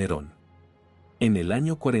adoptó a Nerón. En el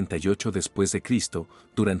año 48 después de Cristo,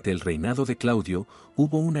 durante el reinado de Claudio,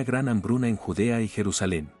 hubo una gran hambruna en Judea y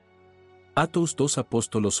Jerusalén. Atos 2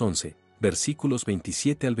 Apóstolos 11, versículos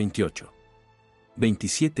 27 al 28.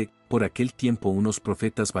 27. Por aquel tiempo unos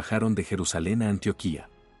profetas bajaron de Jerusalén a Antioquía.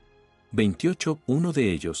 28. Uno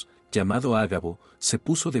de ellos, llamado Ágabo, se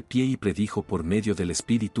puso de pie y predijo por medio del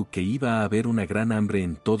Espíritu que iba a haber una gran hambre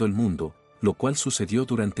en todo el mundo, lo cual sucedió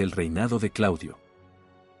durante el reinado de Claudio.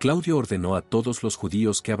 Claudio ordenó a todos los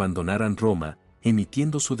judíos que abandonaran Roma,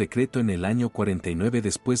 emitiendo su decreto en el año 49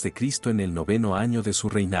 después de Cristo en el 9º año de su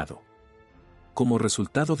reinado. Como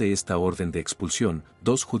resultado de esta orden de expulsión,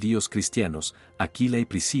 2 judíos cristianos, Aquila y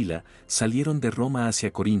Priscila, salieron de Roma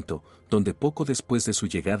hacia Corinto, donde poco después de su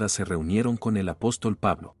llegada se reunieron con el apóstol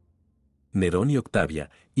Pablo. Nerón y Octavia,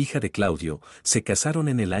 hija de Claudio, se casaron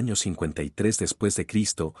en el año 53 después de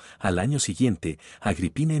Cristo. Al año siguiente,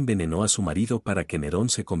 Agripina envenenó a su marido para que Nerón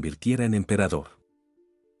se convirtiera en emperador.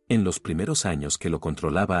 En los primeros años que lo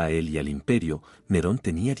controlaba a él y al imperio, Nerón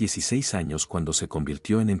tenía 16 años cuando se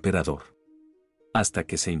convirtió en emperador. Hasta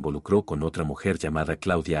que se involucró con otra mujer llamada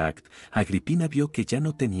Claudia Act, Agripina vio que ya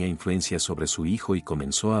no tenía influencia sobre su hijo y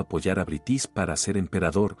comenzó a apoyar a Britis para ser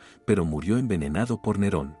emperador, pero murió envenenado por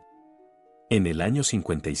Nerón. En el año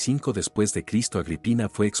 55 después de Cristo Agripina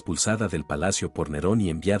fue expulsada del palacio por Nerón y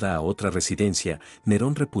enviada a otra residencia.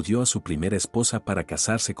 Nerón repudió a su primera esposa para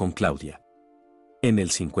casarse con Claudia. En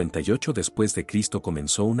el 58 después de Cristo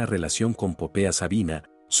comenzó una relación con Popea Sabina.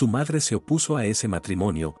 Su madre se opuso a ese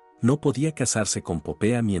matrimonio. No podía casarse con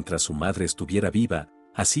Popea mientras su madre estuviera viva,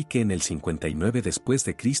 así que en el 59 después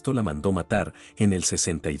de Cristo la mandó matar. En el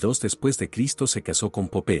 62 después de Cristo se casó con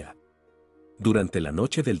Popea. Durante la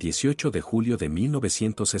noche del 18 de julio de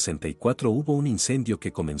 1964 hubo un incendio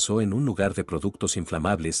que comenzó en un lugar de productos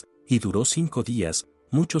inflamables y duró 5 días.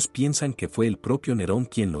 Muchos piensan que fue el propio Nerón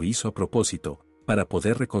quien lo hizo a propósito, para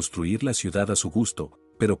poder reconstruir la ciudad a su gusto,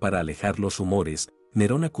 pero para alejar los rumores,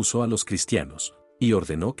 Nerón acusó a los cristianos, y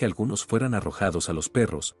ordenó que algunos fueran arrojados a los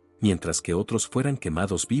perros, mientras que otros fueran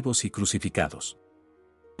quemados vivos y crucificados.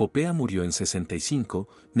 Popea murió en 65,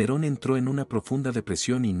 Nerón entró en una profunda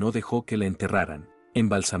depresión y no dejó que la enterraran,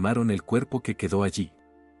 embalsamaron el cuerpo que quedó allí.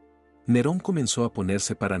 Nerón comenzó a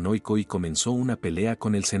ponerse paranoico y comenzó una pelea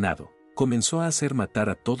con el Senado, comenzó a hacer matar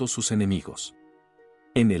a todos sus enemigos.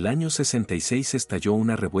 En el año 66 estalló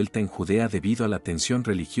una revuelta en Judea debido a la tensión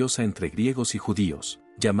religiosa entre griegos y judíos,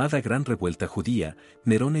 llamada Gran Revuelta Judía.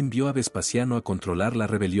 Nerón envió a Vespasiano a controlar la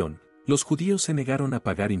rebelión, los judíos se negaron a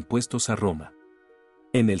pagar impuestos a Roma.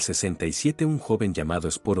 En el 67 un joven llamado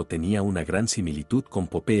Esporo tenía una gran similitud con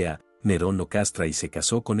Popea, Nerón lo castra y se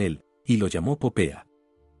casó con él, y lo llamó Popea.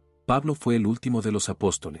 Pablo fue el último de los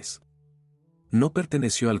apóstoles. No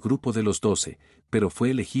perteneció al grupo de los 12, pero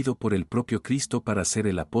fue elegido por el propio Cristo para ser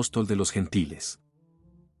el apóstol de los gentiles.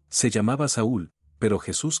 Se llamaba Saúl, pero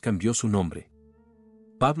Jesús cambió su nombre.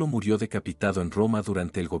 Pablo murió decapitado en Roma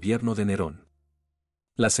durante el gobierno de Nerón.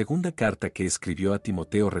 La segunda carta que escribió a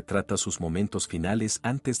Timoteo retrata sus momentos finales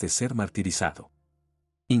antes de ser martirizado.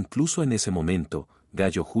 Incluso en ese momento,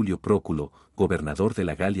 Gayo Julio Próculo, gobernador de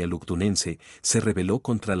la Galia Lugdunense, se rebeló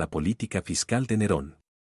contra la política fiscal de Nerón.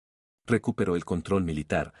 Recuperó el control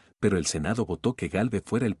militar, pero el Senado votó que Galbe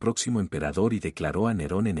fuera el próximo emperador y declaró a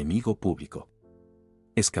Nerón enemigo público.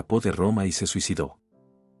 Escapó de Roma y se suicidó.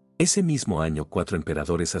 Ese mismo año 4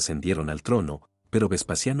 emperadores ascendieron al trono, pero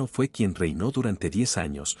Vespasiano fue quien reinó durante 10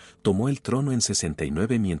 años, tomó el trono en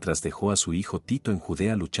 69 mientras dejó a su hijo Tito en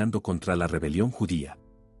Judea luchando contra la rebelión judía.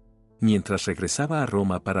 Mientras regresaba a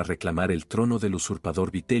Roma para reclamar el trono del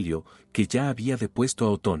usurpador Vitelio, que ya había depuesto a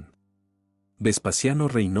Otón. Vespasiano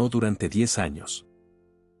reinó durante 10 años.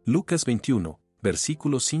 Lucas 21,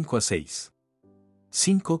 versículos 5 a 6.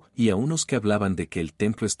 5. Y a unos que hablaban de que el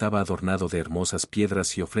templo estaba adornado de hermosas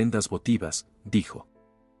piedras y ofrendas votivas, dijo.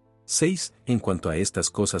 6. En cuanto a estas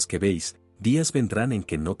cosas que veis, días vendrán en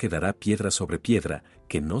que no quedará piedra sobre piedra,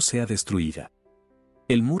 que no sea destruida.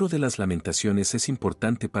 El muro de las lamentaciones es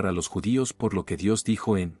importante para los judíos por lo que Dios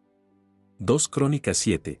dijo en 2 Crónicas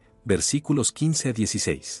 7, versículos 15 a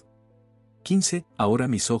 16. 15. Ahora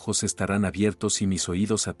mis ojos estarán abiertos y mis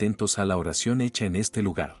oídos atentos a la oración hecha en este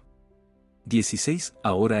lugar. 16.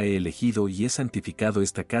 Ahora he elegido y he santificado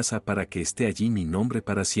esta casa para que esté allí mi nombre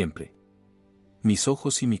para siempre. Mis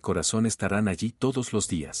ojos y mi corazón estarán allí todos los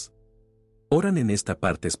días. Oran en esta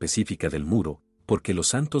parte específica del muro, porque los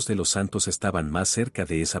santos de los santos estaban más cerca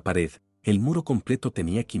de esa pared. El muro completo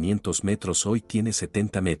tenía 500 metros, hoy tiene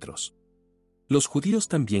 70 metros. Los judíos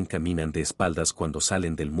también caminan de espaldas cuando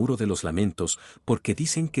salen del muro de los lamentos, porque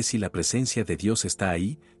dicen que si la presencia de Dios está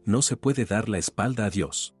ahí, no se puede dar la espalda a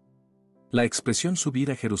Dios. La expresión subir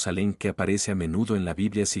a Jerusalén que aparece a menudo en la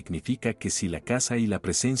Biblia significa que si la casa y la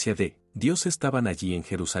presencia de Dios estaban allí en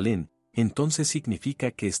Jerusalén, entonces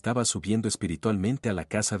significa que estaba subiendo espiritualmente a la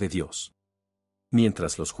casa de Dios.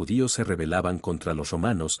 Mientras los judíos se rebelaban contra los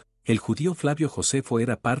romanos, el judío Flavio Josefo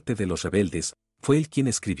era parte de los rebeldes, fue él quien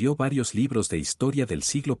escribió varios libros de historia del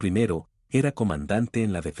siglo I, era comandante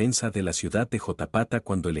en la defensa de la ciudad de Jotapata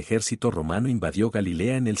cuando el ejército romano invadió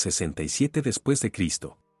Galilea en el 67 después de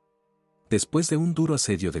Cristo. Después de un duro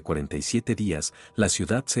asedio de 47 días, la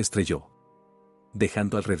ciudad se estrelló,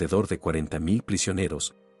 dejando alrededor de 40.000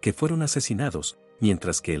 prisioneros, que fueron asesinados,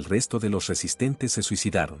 mientras que el resto de los resistentes se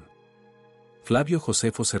suicidaron. Flavio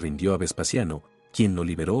Josefo se rindió a Vespasiano, quien lo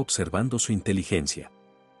liberó observando su inteligencia.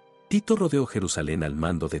 Tito rodeó Jerusalén al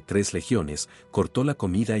mando de 3 legiones, cortó la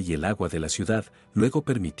comida y el agua de la ciudad, luego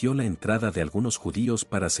permitió la entrada de algunos judíos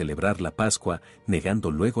para celebrar la Pascua,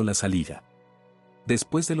 negando luego la salida.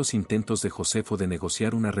 Después de los intentos de Josefo de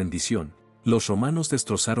negociar una rendición, los romanos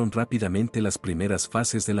destrozaron rápidamente las primeras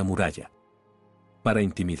fases de la muralla. Para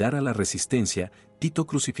intimidar a la resistencia, Tito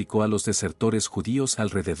crucificó a los desertores judíos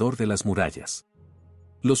alrededor de las murallas.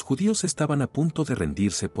 Los judíos estaban a punto de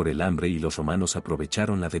rendirse por el hambre y los romanos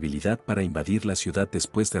aprovecharon la debilidad para invadir la ciudad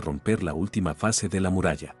después de romper la última fase de la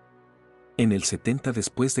muralla. En el 70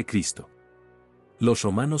 después de Cristo, los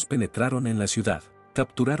romanos penetraron en la ciudad,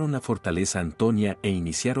 capturaron la fortaleza Antonia e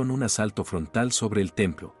iniciaron un asalto frontal sobre el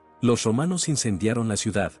templo. Los romanos incendiaron la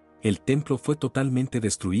ciudad, el templo fue totalmente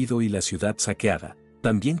destruido y la ciudad saqueada.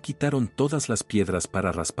 También quitaron todas las piedras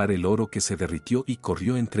para raspar el oro que se derritió y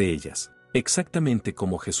corrió entre ellas, exactamente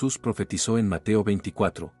como Jesús profetizó en Mateo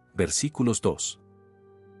 24, versículos 2.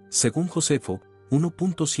 Según Josefo,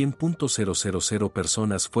 1.100.000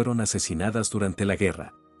 personas fueron asesinadas durante la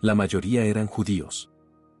guerra, la mayoría eran judíos.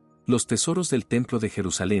 Los tesoros del templo de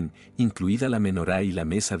Jerusalén, incluida la menorá y la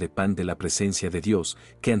mesa de pan de la presencia de Dios,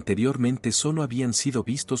 que anteriormente solo habían sido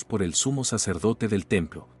vistos por el sumo sacerdote del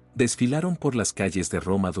templo, desfilaron por las calles de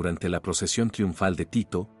Roma durante la procesión triunfal de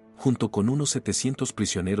Tito, junto con unos 700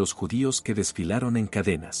 prisioneros judíos que desfilaron en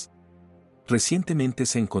cadenas. Recientemente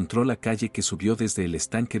se encontró la calle que subió desde el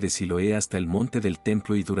estanque de Siloé hasta el monte del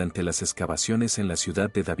templo y durante las excavaciones en la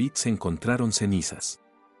ciudad de David se encontraron cenizas.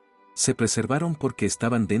 Se preservaron porque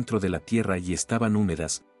estaban dentro de la tierra y estaban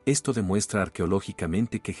húmedas. Esto demuestra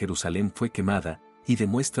arqueológicamente que Jerusalén fue quemada, y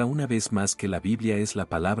demuestra una vez más que la Biblia es la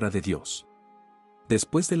palabra de Dios.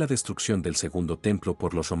 Después de la destrucción del segundo templo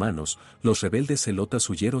por los romanos, los rebeldes celotas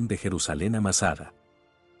huyeron de Jerusalén amasada.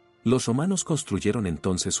 Los romanos construyeron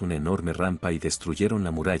entonces una enorme rampa y destruyeron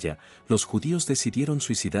la muralla. Los judíos decidieron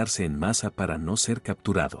suicidarse en masa para no ser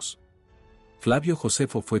capturados. Flavio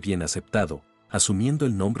Josefo fue bien aceptado, asumiendo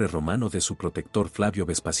el nombre romano de su protector Flavio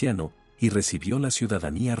Vespasiano, y recibió la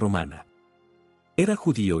ciudadanía romana. Era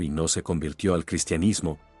judío y no se convirtió al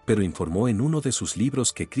cristianismo, pero informó en uno de sus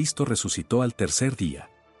libros que Cristo resucitó al tercer día.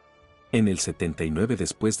 En el 79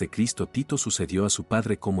 después de Cristo Tito sucedió a su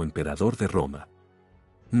padre como emperador de Roma.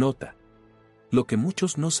 Nota. Lo que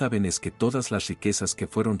muchos no saben es que todas las riquezas que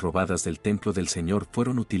fueron robadas del templo del Señor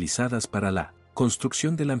fueron utilizadas para la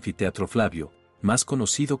construcción del anfiteatro Flavio, más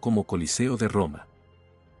conocido como Coliseo de Roma.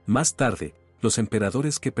 Más tarde, los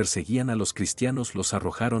emperadores que perseguían a los cristianos los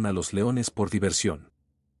arrojaron a los leones por diversión.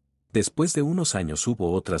 Después de unos años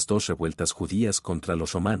hubo otras dos revueltas judías contra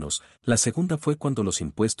los romanos. La segunda fue cuando los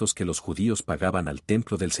impuestos que los judíos pagaban al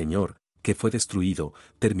templo del Señor, que fue destruido,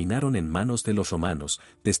 terminaron en manos de los romanos,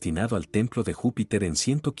 destinado al templo de Júpiter en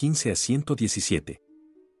 115 a 117.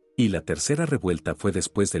 Y la tercera revuelta fue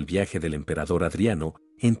después del viaje del emperador Adriano,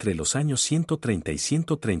 entre los años 130 y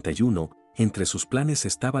 131, entre sus planes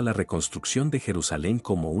estaba la reconstrucción de Jerusalén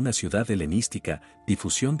como una ciudad helenística,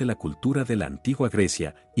 difusión de la cultura de la antigua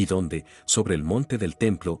Grecia, y donde, sobre el monte del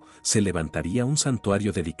templo, se levantaría un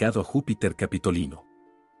santuario dedicado a Júpiter Capitolino.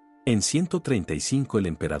 En 135 el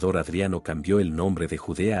emperador Adriano cambió el nombre de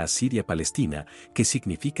Judea a Siria-Palestina, que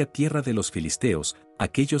significa tierra de los filisteos,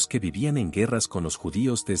 aquellos que vivían en guerras con los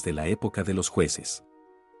judíos desde la época de los jueces.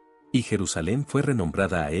 Y Jerusalén fue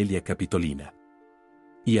renombrada a Elia Capitolina.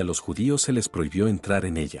 Y a los judíos se les prohibió entrar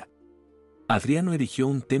en ella. Adriano erigió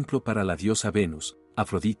un templo para la diosa Venus,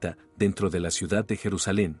 Afrodita, dentro de la ciudad de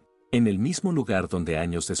Jerusalén, en el mismo lugar donde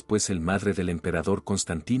años después el madre del emperador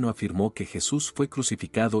Constantino afirmó que Jesús fue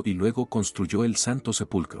crucificado y luego construyó el Santo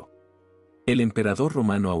Sepulcro. El emperador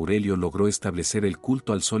romano Aurelio logró establecer el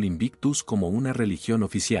culto al Sol Invictus como una religión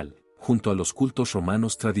oficial, junto a los cultos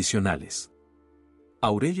romanos tradicionales.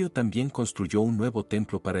 Aurelio también construyó un nuevo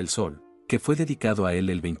templo para el Sol, que fue dedicado a él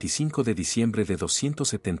el 25 de diciembre de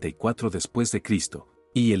 274 después de Cristo,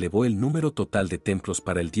 y elevó el número total de templos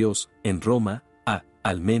para el dios, en Roma, a,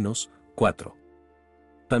 al menos, 4.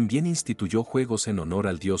 También instituyó juegos en honor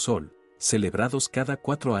al dios Sol, celebrados cada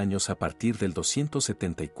 4 años a partir del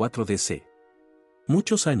 274 DC.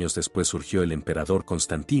 Muchos años después surgió el emperador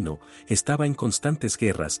Constantino, estaba en constantes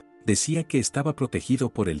guerras, decía que estaba protegido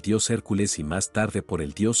por el dios Hércules y más tarde por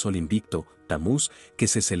el dios Sol Invicto, Tamuz, que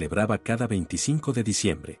se celebraba cada 25 de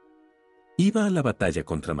diciembre. Iba a la batalla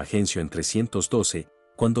contra Magencio en 312,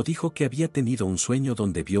 cuando dijo que había tenido un sueño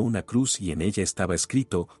donde vio una cruz y en ella estaba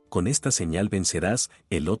escrito, con esta señal vencerás.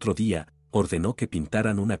 El otro día, ordenó que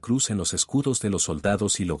pintaran una cruz en los escudos de los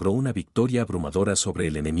soldados y logró una victoria abrumadora sobre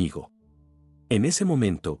el enemigo. En ese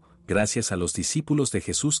momento, gracias a los discípulos de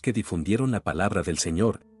Jesús que difundieron la palabra del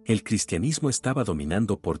Señor, el cristianismo estaba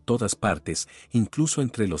dominando por todas partes, incluso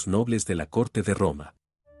entre los nobles de la corte de Roma.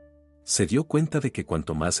 Se dio cuenta de que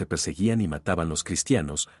cuanto más se perseguían y mataban los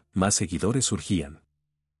cristianos, más seguidores surgían.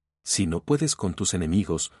 Si no puedes con tus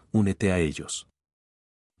enemigos, únete a ellos.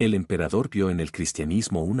 El emperador vio en el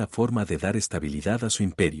cristianismo una forma de dar estabilidad a su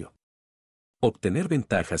imperio. Obtener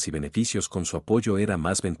ventajas y beneficios con su apoyo era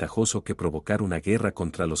más ventajoso que provocar una guerra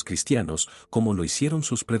contra los cristianos, como lo hicieron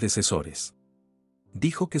sus predecesores.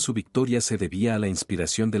 Dijo que su victoria se debía a la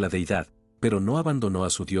inspiración de la deidad, pero no abandonó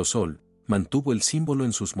a su dios Sol, mantuvo el símbolo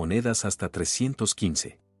en sus monedas hasta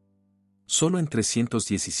 315. Solo en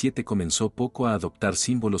 317 comenzó poco a adoptar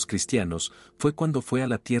símbolos cristianos, fue cuando fue a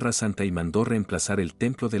la Tierra Santa y mandó reemplazar el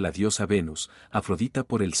templo de la diosa Venus, Afrodita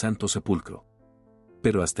por el Santo Sepulcro.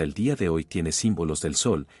 Pero hasta el día de hoy tiene símbolos del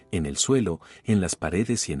sol, en el suelo, en las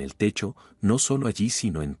paredes y en el techo, no solo allí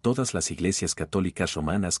sino en todas las iglesias católicas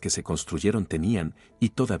romanas que se construyeron tenían,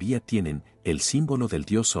 y todavía tienen, el símbolo del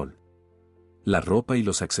dios sol. La ropa y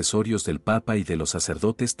los accesorios del papa y de los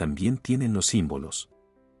sacerdotes también tienen los símbolos.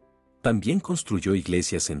 También construyó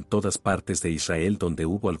iglesias en todas partes de Israel donde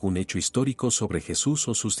hubo algún hecho histórico sobre Jesús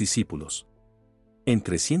o sus discípulos. En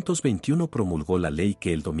 321 promulgó la ley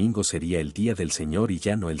que el domingo sería el día del Señor y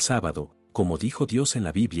ya no el sábado, como dijo Dios en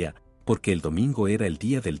la Biblia, porque el domingo era el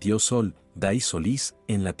día del dios Sol, Dai Solis,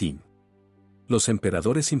 en latín. Los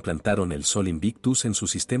emperadores implantaron el Sol Invictus en su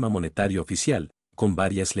sistema monetario oficial, con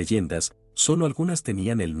varias leyendas, solo algunas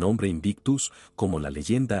tenían el nombre Invictus, como la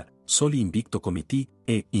leyenda Soli Invicto Comiti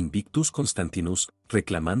e Invictus Constantinus,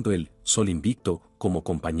 reclamando el Sol Invicto como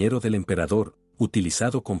compañero del emperador,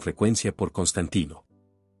 utilizado con frecuencia por Constantino.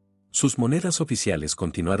 Sus monedas oficiales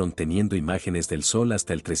continuaron teniendo imágenes del Sol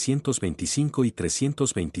hasta el 325 y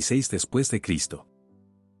 326 después de Cristo.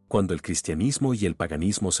 Cuando el cristianismo y el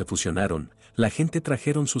paganismo se fusionaron, la gente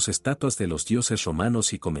trajeron sus estatuas de los dioses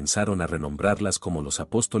romanos y comenzaron a renombrarlas como los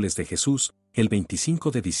apóstoles de Jesús. El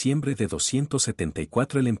 25 de diciembre de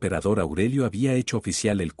 274 el emperador Aurelio había hecho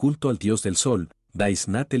oficial el culto al dios del sol, Dies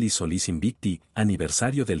Natalis Solis Invicti,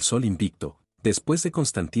 aniversario del Sol Invicto. Después de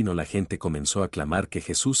Constantino la gente comenzó a clamar que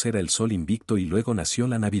Jesús era el Sol Invicto y luego nació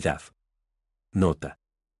la Navidad. Nota.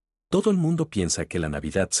 Todo el mundo piensa que la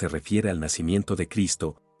Navidad se refiere al nacimiento de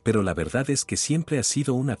Cristo, pero la verdad es que siempre ha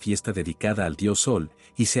sido una fiesta dedicada al dios Sol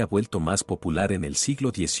y se ha vuelto más popular en el siglo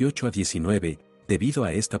XVIII a XIX. Debido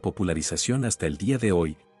a esta popularización hasta el día de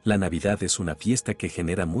hoy, la Navidad es una fiesta que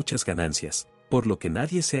genera muchas ganancias, por lo que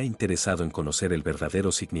nadie se ha interesado en conocer el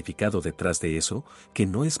verdadero significado detrás de eso, que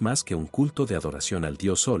no es más que un culto de adoración al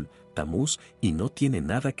dios Sol, Tamuz, y no tiene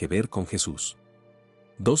nada que ver con Jesús.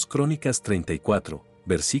 2 Crónicas 34,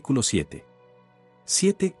 versículo 7.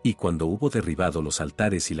 7. Y cuando hubo derribado los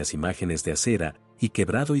altares y las imágenes de acera, y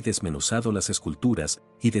quebrado y desmenuzado las esculturas,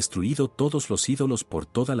 y destruido todos los ídolos por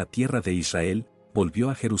toda la tierra de Israel, volvió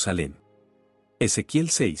a Jerusalén. Ezequiel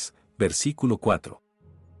 6, versículo 4.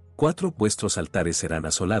 4. Vuestros altares serán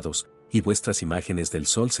asolados, y vuestras imágenes del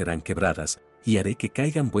sol serán quebradas, y haré que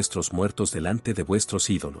caigan vuestros muertos delante de vuestros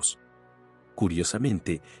ídolos.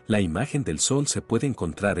 Curiosamente, la imagen del sol se puede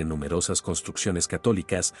encontrar en numerosas construcciones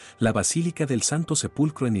católicas. La Basílica del Santo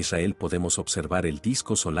Sepulcro en Israel podemos observar el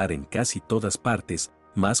disco solar en casi todas partes,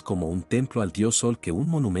 más como un templo al dios Sol que un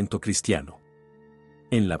monumento cristiano.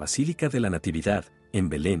 En la Basílica de la Natividad, en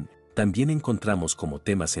Belén, también encontramos como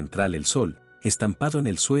tema central el sol, estampado en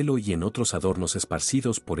el suelo y en otros adornos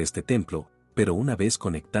esparcidos por este templo, pero una vez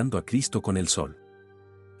conectando a Cristo con el sol.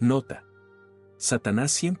 Nota.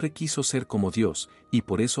 Satanás siempre quiso ser como Dios, y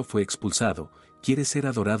por eso fue expulsado, quiere ser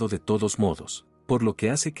adorado de todos modos, por lo que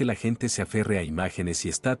hace que la gente se aferre a imágenes y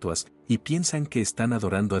estatuas, y piensan que están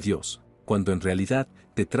adorando a Dios, cuando en realidad,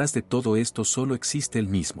 detrás de todo esto solo existe el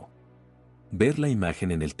mismo. Ver la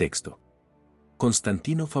imagen en el texto.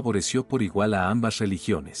 Constantino favoreció por igual a ambas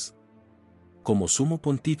religiones. Como sumo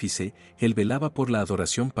pontífice, él velaba por la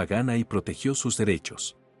adoración pagana y protegió sus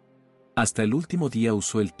derechos. Hasta el último día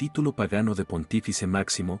usó el título pagano de pontífice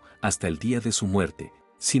máximo, hasta el día de su muerte.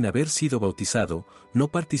 Sin haber sido bautizado, no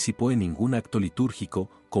participó en ningún acto litúrgico,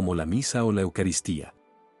 como la misa o la Eucaristía.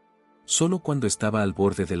 Solo cuando estaba al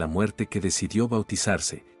borde de la muerte que decidió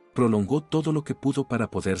bautizarse, prolongó todo lo que pudo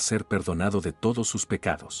para poder ser perdonado de todos sus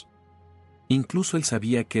pecados. Incluso él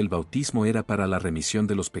sabía que el bautismo era para la remisión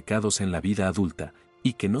de los pecados en la vida adulta,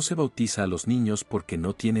 y que no se bautiza a los niños porque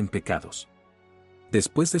no tienen pecados.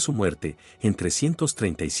 Después de su muerte, en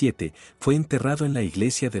 337, fue enterrado en la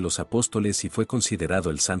Iglesia de los Apóstoles y fue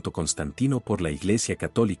considerado el Santo Constantino por la Iglesia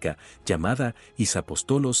Católica, llamada Is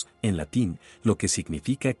Apostolos, en latín, lo que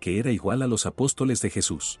significa que era igual a los apóstoles de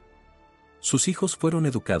Jesús. Sus hijos fueron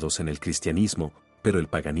educados en el cristianismo, pero el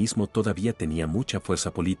paganismo todavía tenía mucha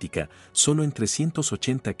fuerza política, solo en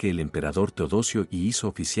 380 que el emperador Teodosio hizo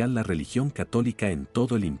oficial la religión católica en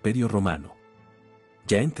todo el Imperio Romano.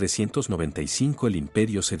 Ya en 395 el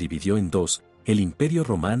imperio se dividió en dos, el Imperio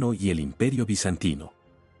Romano y el Imperio Bizantino.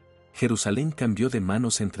 Jerusalén cambió de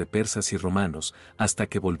manos entre persas y romanos, hasta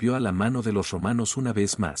que volvió a la mano de los romanos una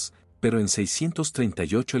vez más, pero en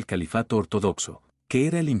 638 el Califato Ortodoxo, que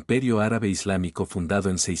era el imperio árabe islámico fundado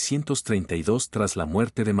en 632 tras la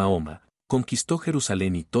muerte de Mahoma, conquistó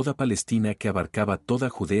Jerusalén y toda Palestina que abarcaba toda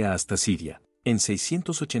Judea hasta Siria. En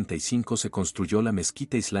 685 se construyó la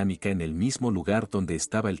mezquita islámica en el mismo lugar donde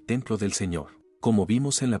estaba el templo del Señor, como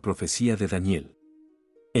vimos en la profecía de Daniel.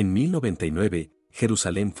 En 1099,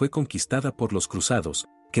 Jerusalén fue conquistada por los cruzados,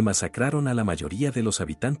 que masacraron a la mayoría de los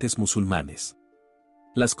habitantes musulmanes.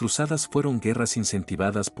 Las cruzadas fueron guerras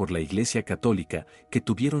incentivadas por la Iglesia Católica que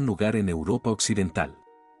tuvieron lugar en Europa Occidental.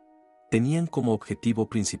 Tenían como objetivo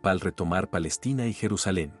principal retomar Palestina y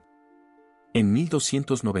Jerusalén. En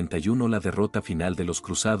 1291 la derrota final de los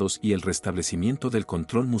cruzados y el restablecimiento del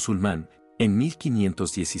control musulmán, En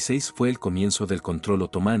 1516 fue el comienzo del control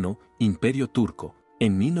otomano, Imperio Turco,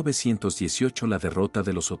 en 1918 la derrota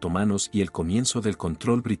de los otomanos y el comienzo del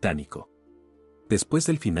control británico. Después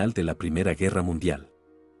del final de la Primera Guerra Mundial,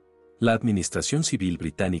 la administración civil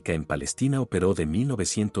británica en Palestina operó de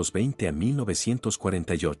 1920 a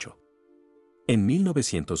 1948. En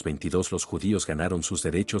 1922 los judíos ganaron sus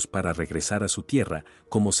derechos para regresar a su tierra,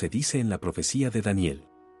 como se dice en la profecía de Daniel.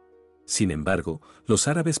 Sin embargo, los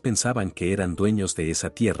árabes pensaban que eran dueños de esa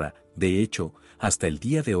tierra, de hecho, hasta el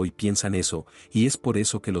día de hoy piensan eso, y es por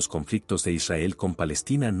eso que los conflictos de Israel con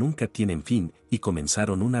Palestina nunca tienen fin, y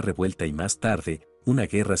comenzaron una revuelta y más tarde, una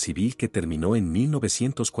guerra civil que terminó en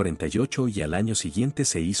 1948 y al año siguiente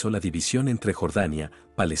se hizo la división entre Jordania,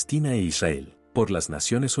 Palestina e Israel, por las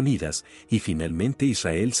Naciones Unidas, y finalmente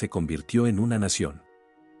Israel se convirtió en una nación.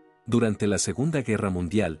 Durante la Segunda Guerra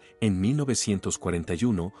Mundial, en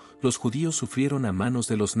 1941, los judíos sufrieron a manos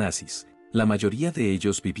de los nazis. La mayoría de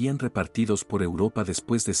ellos vivían repartidos por Europa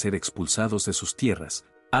después de ser expulsados de sus tierras.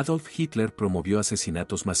 Adolf Hitler promovió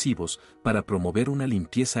asesinatos masivos para promover una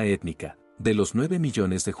limpieza étnica. De los 9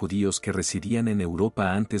 millones de judíos que residían en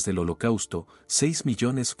Europa antes del Holocausto, 6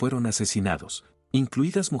 millones fueron asesinados,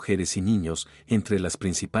 incluidas mujeres y niños. Entre las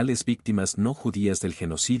principales víctimas no judías del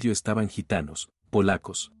genocidio estaban gitanos,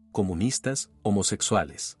 polacos, comunistas,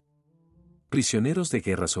 homosexuales, prisioneros de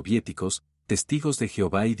guerra soviéticos, testigos de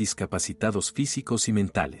Jehová y discapacitados físicos y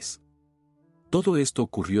mentales. Todo esto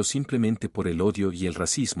ocurrió simplemente por el odio y el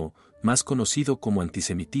racismo, más conocido como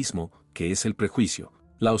antisemitismo, que es el prejuicio,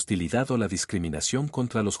 la hostilidad o la discriminación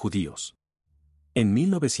contra los judíos. En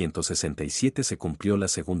 1967 se cumplió la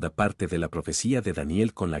segunda parte de la profecía de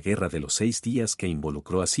Daniel con la Guerra de los 6 días que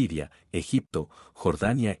involucró a Siria, Egipto,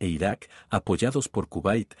 Jordania e Irak, apoyados por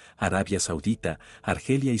Kuwait, Arabia Saudita,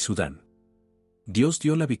 Argelia y Sudán. Dios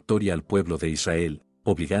dio la victoria al pueblo de Israel,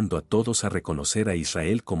 obligando a todos a reconocer a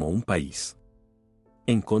Israel como un país.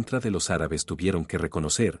 En contra de los árabes tuvieron que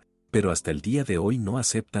reconocer, pero hasta el día de hoy no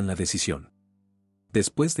aceptan la decisión.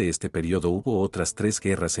 Después de este periodo hubo otras 3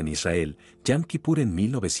 guerras en Israel, Yom Kippur en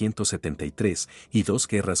 1973 y 2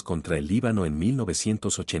 guerras contra el Líbano en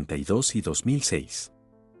 1982 y 2006.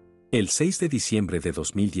 El 6 de diciembre de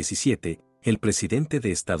 2017, el presidente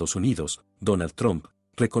de Estados Unidos, Donald Trump,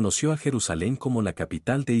 reconoció a Jerusalén como la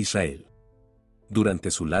capital de Israel. Durante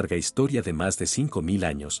su larga historia de más de 5.000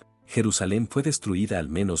 años, Jerusalén fue destruida al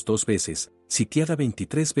menos 2 veces, sitiada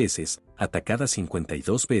 23 veces, atacada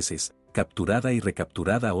 52 veces, capturada y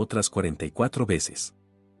recapturada otras 44 veces.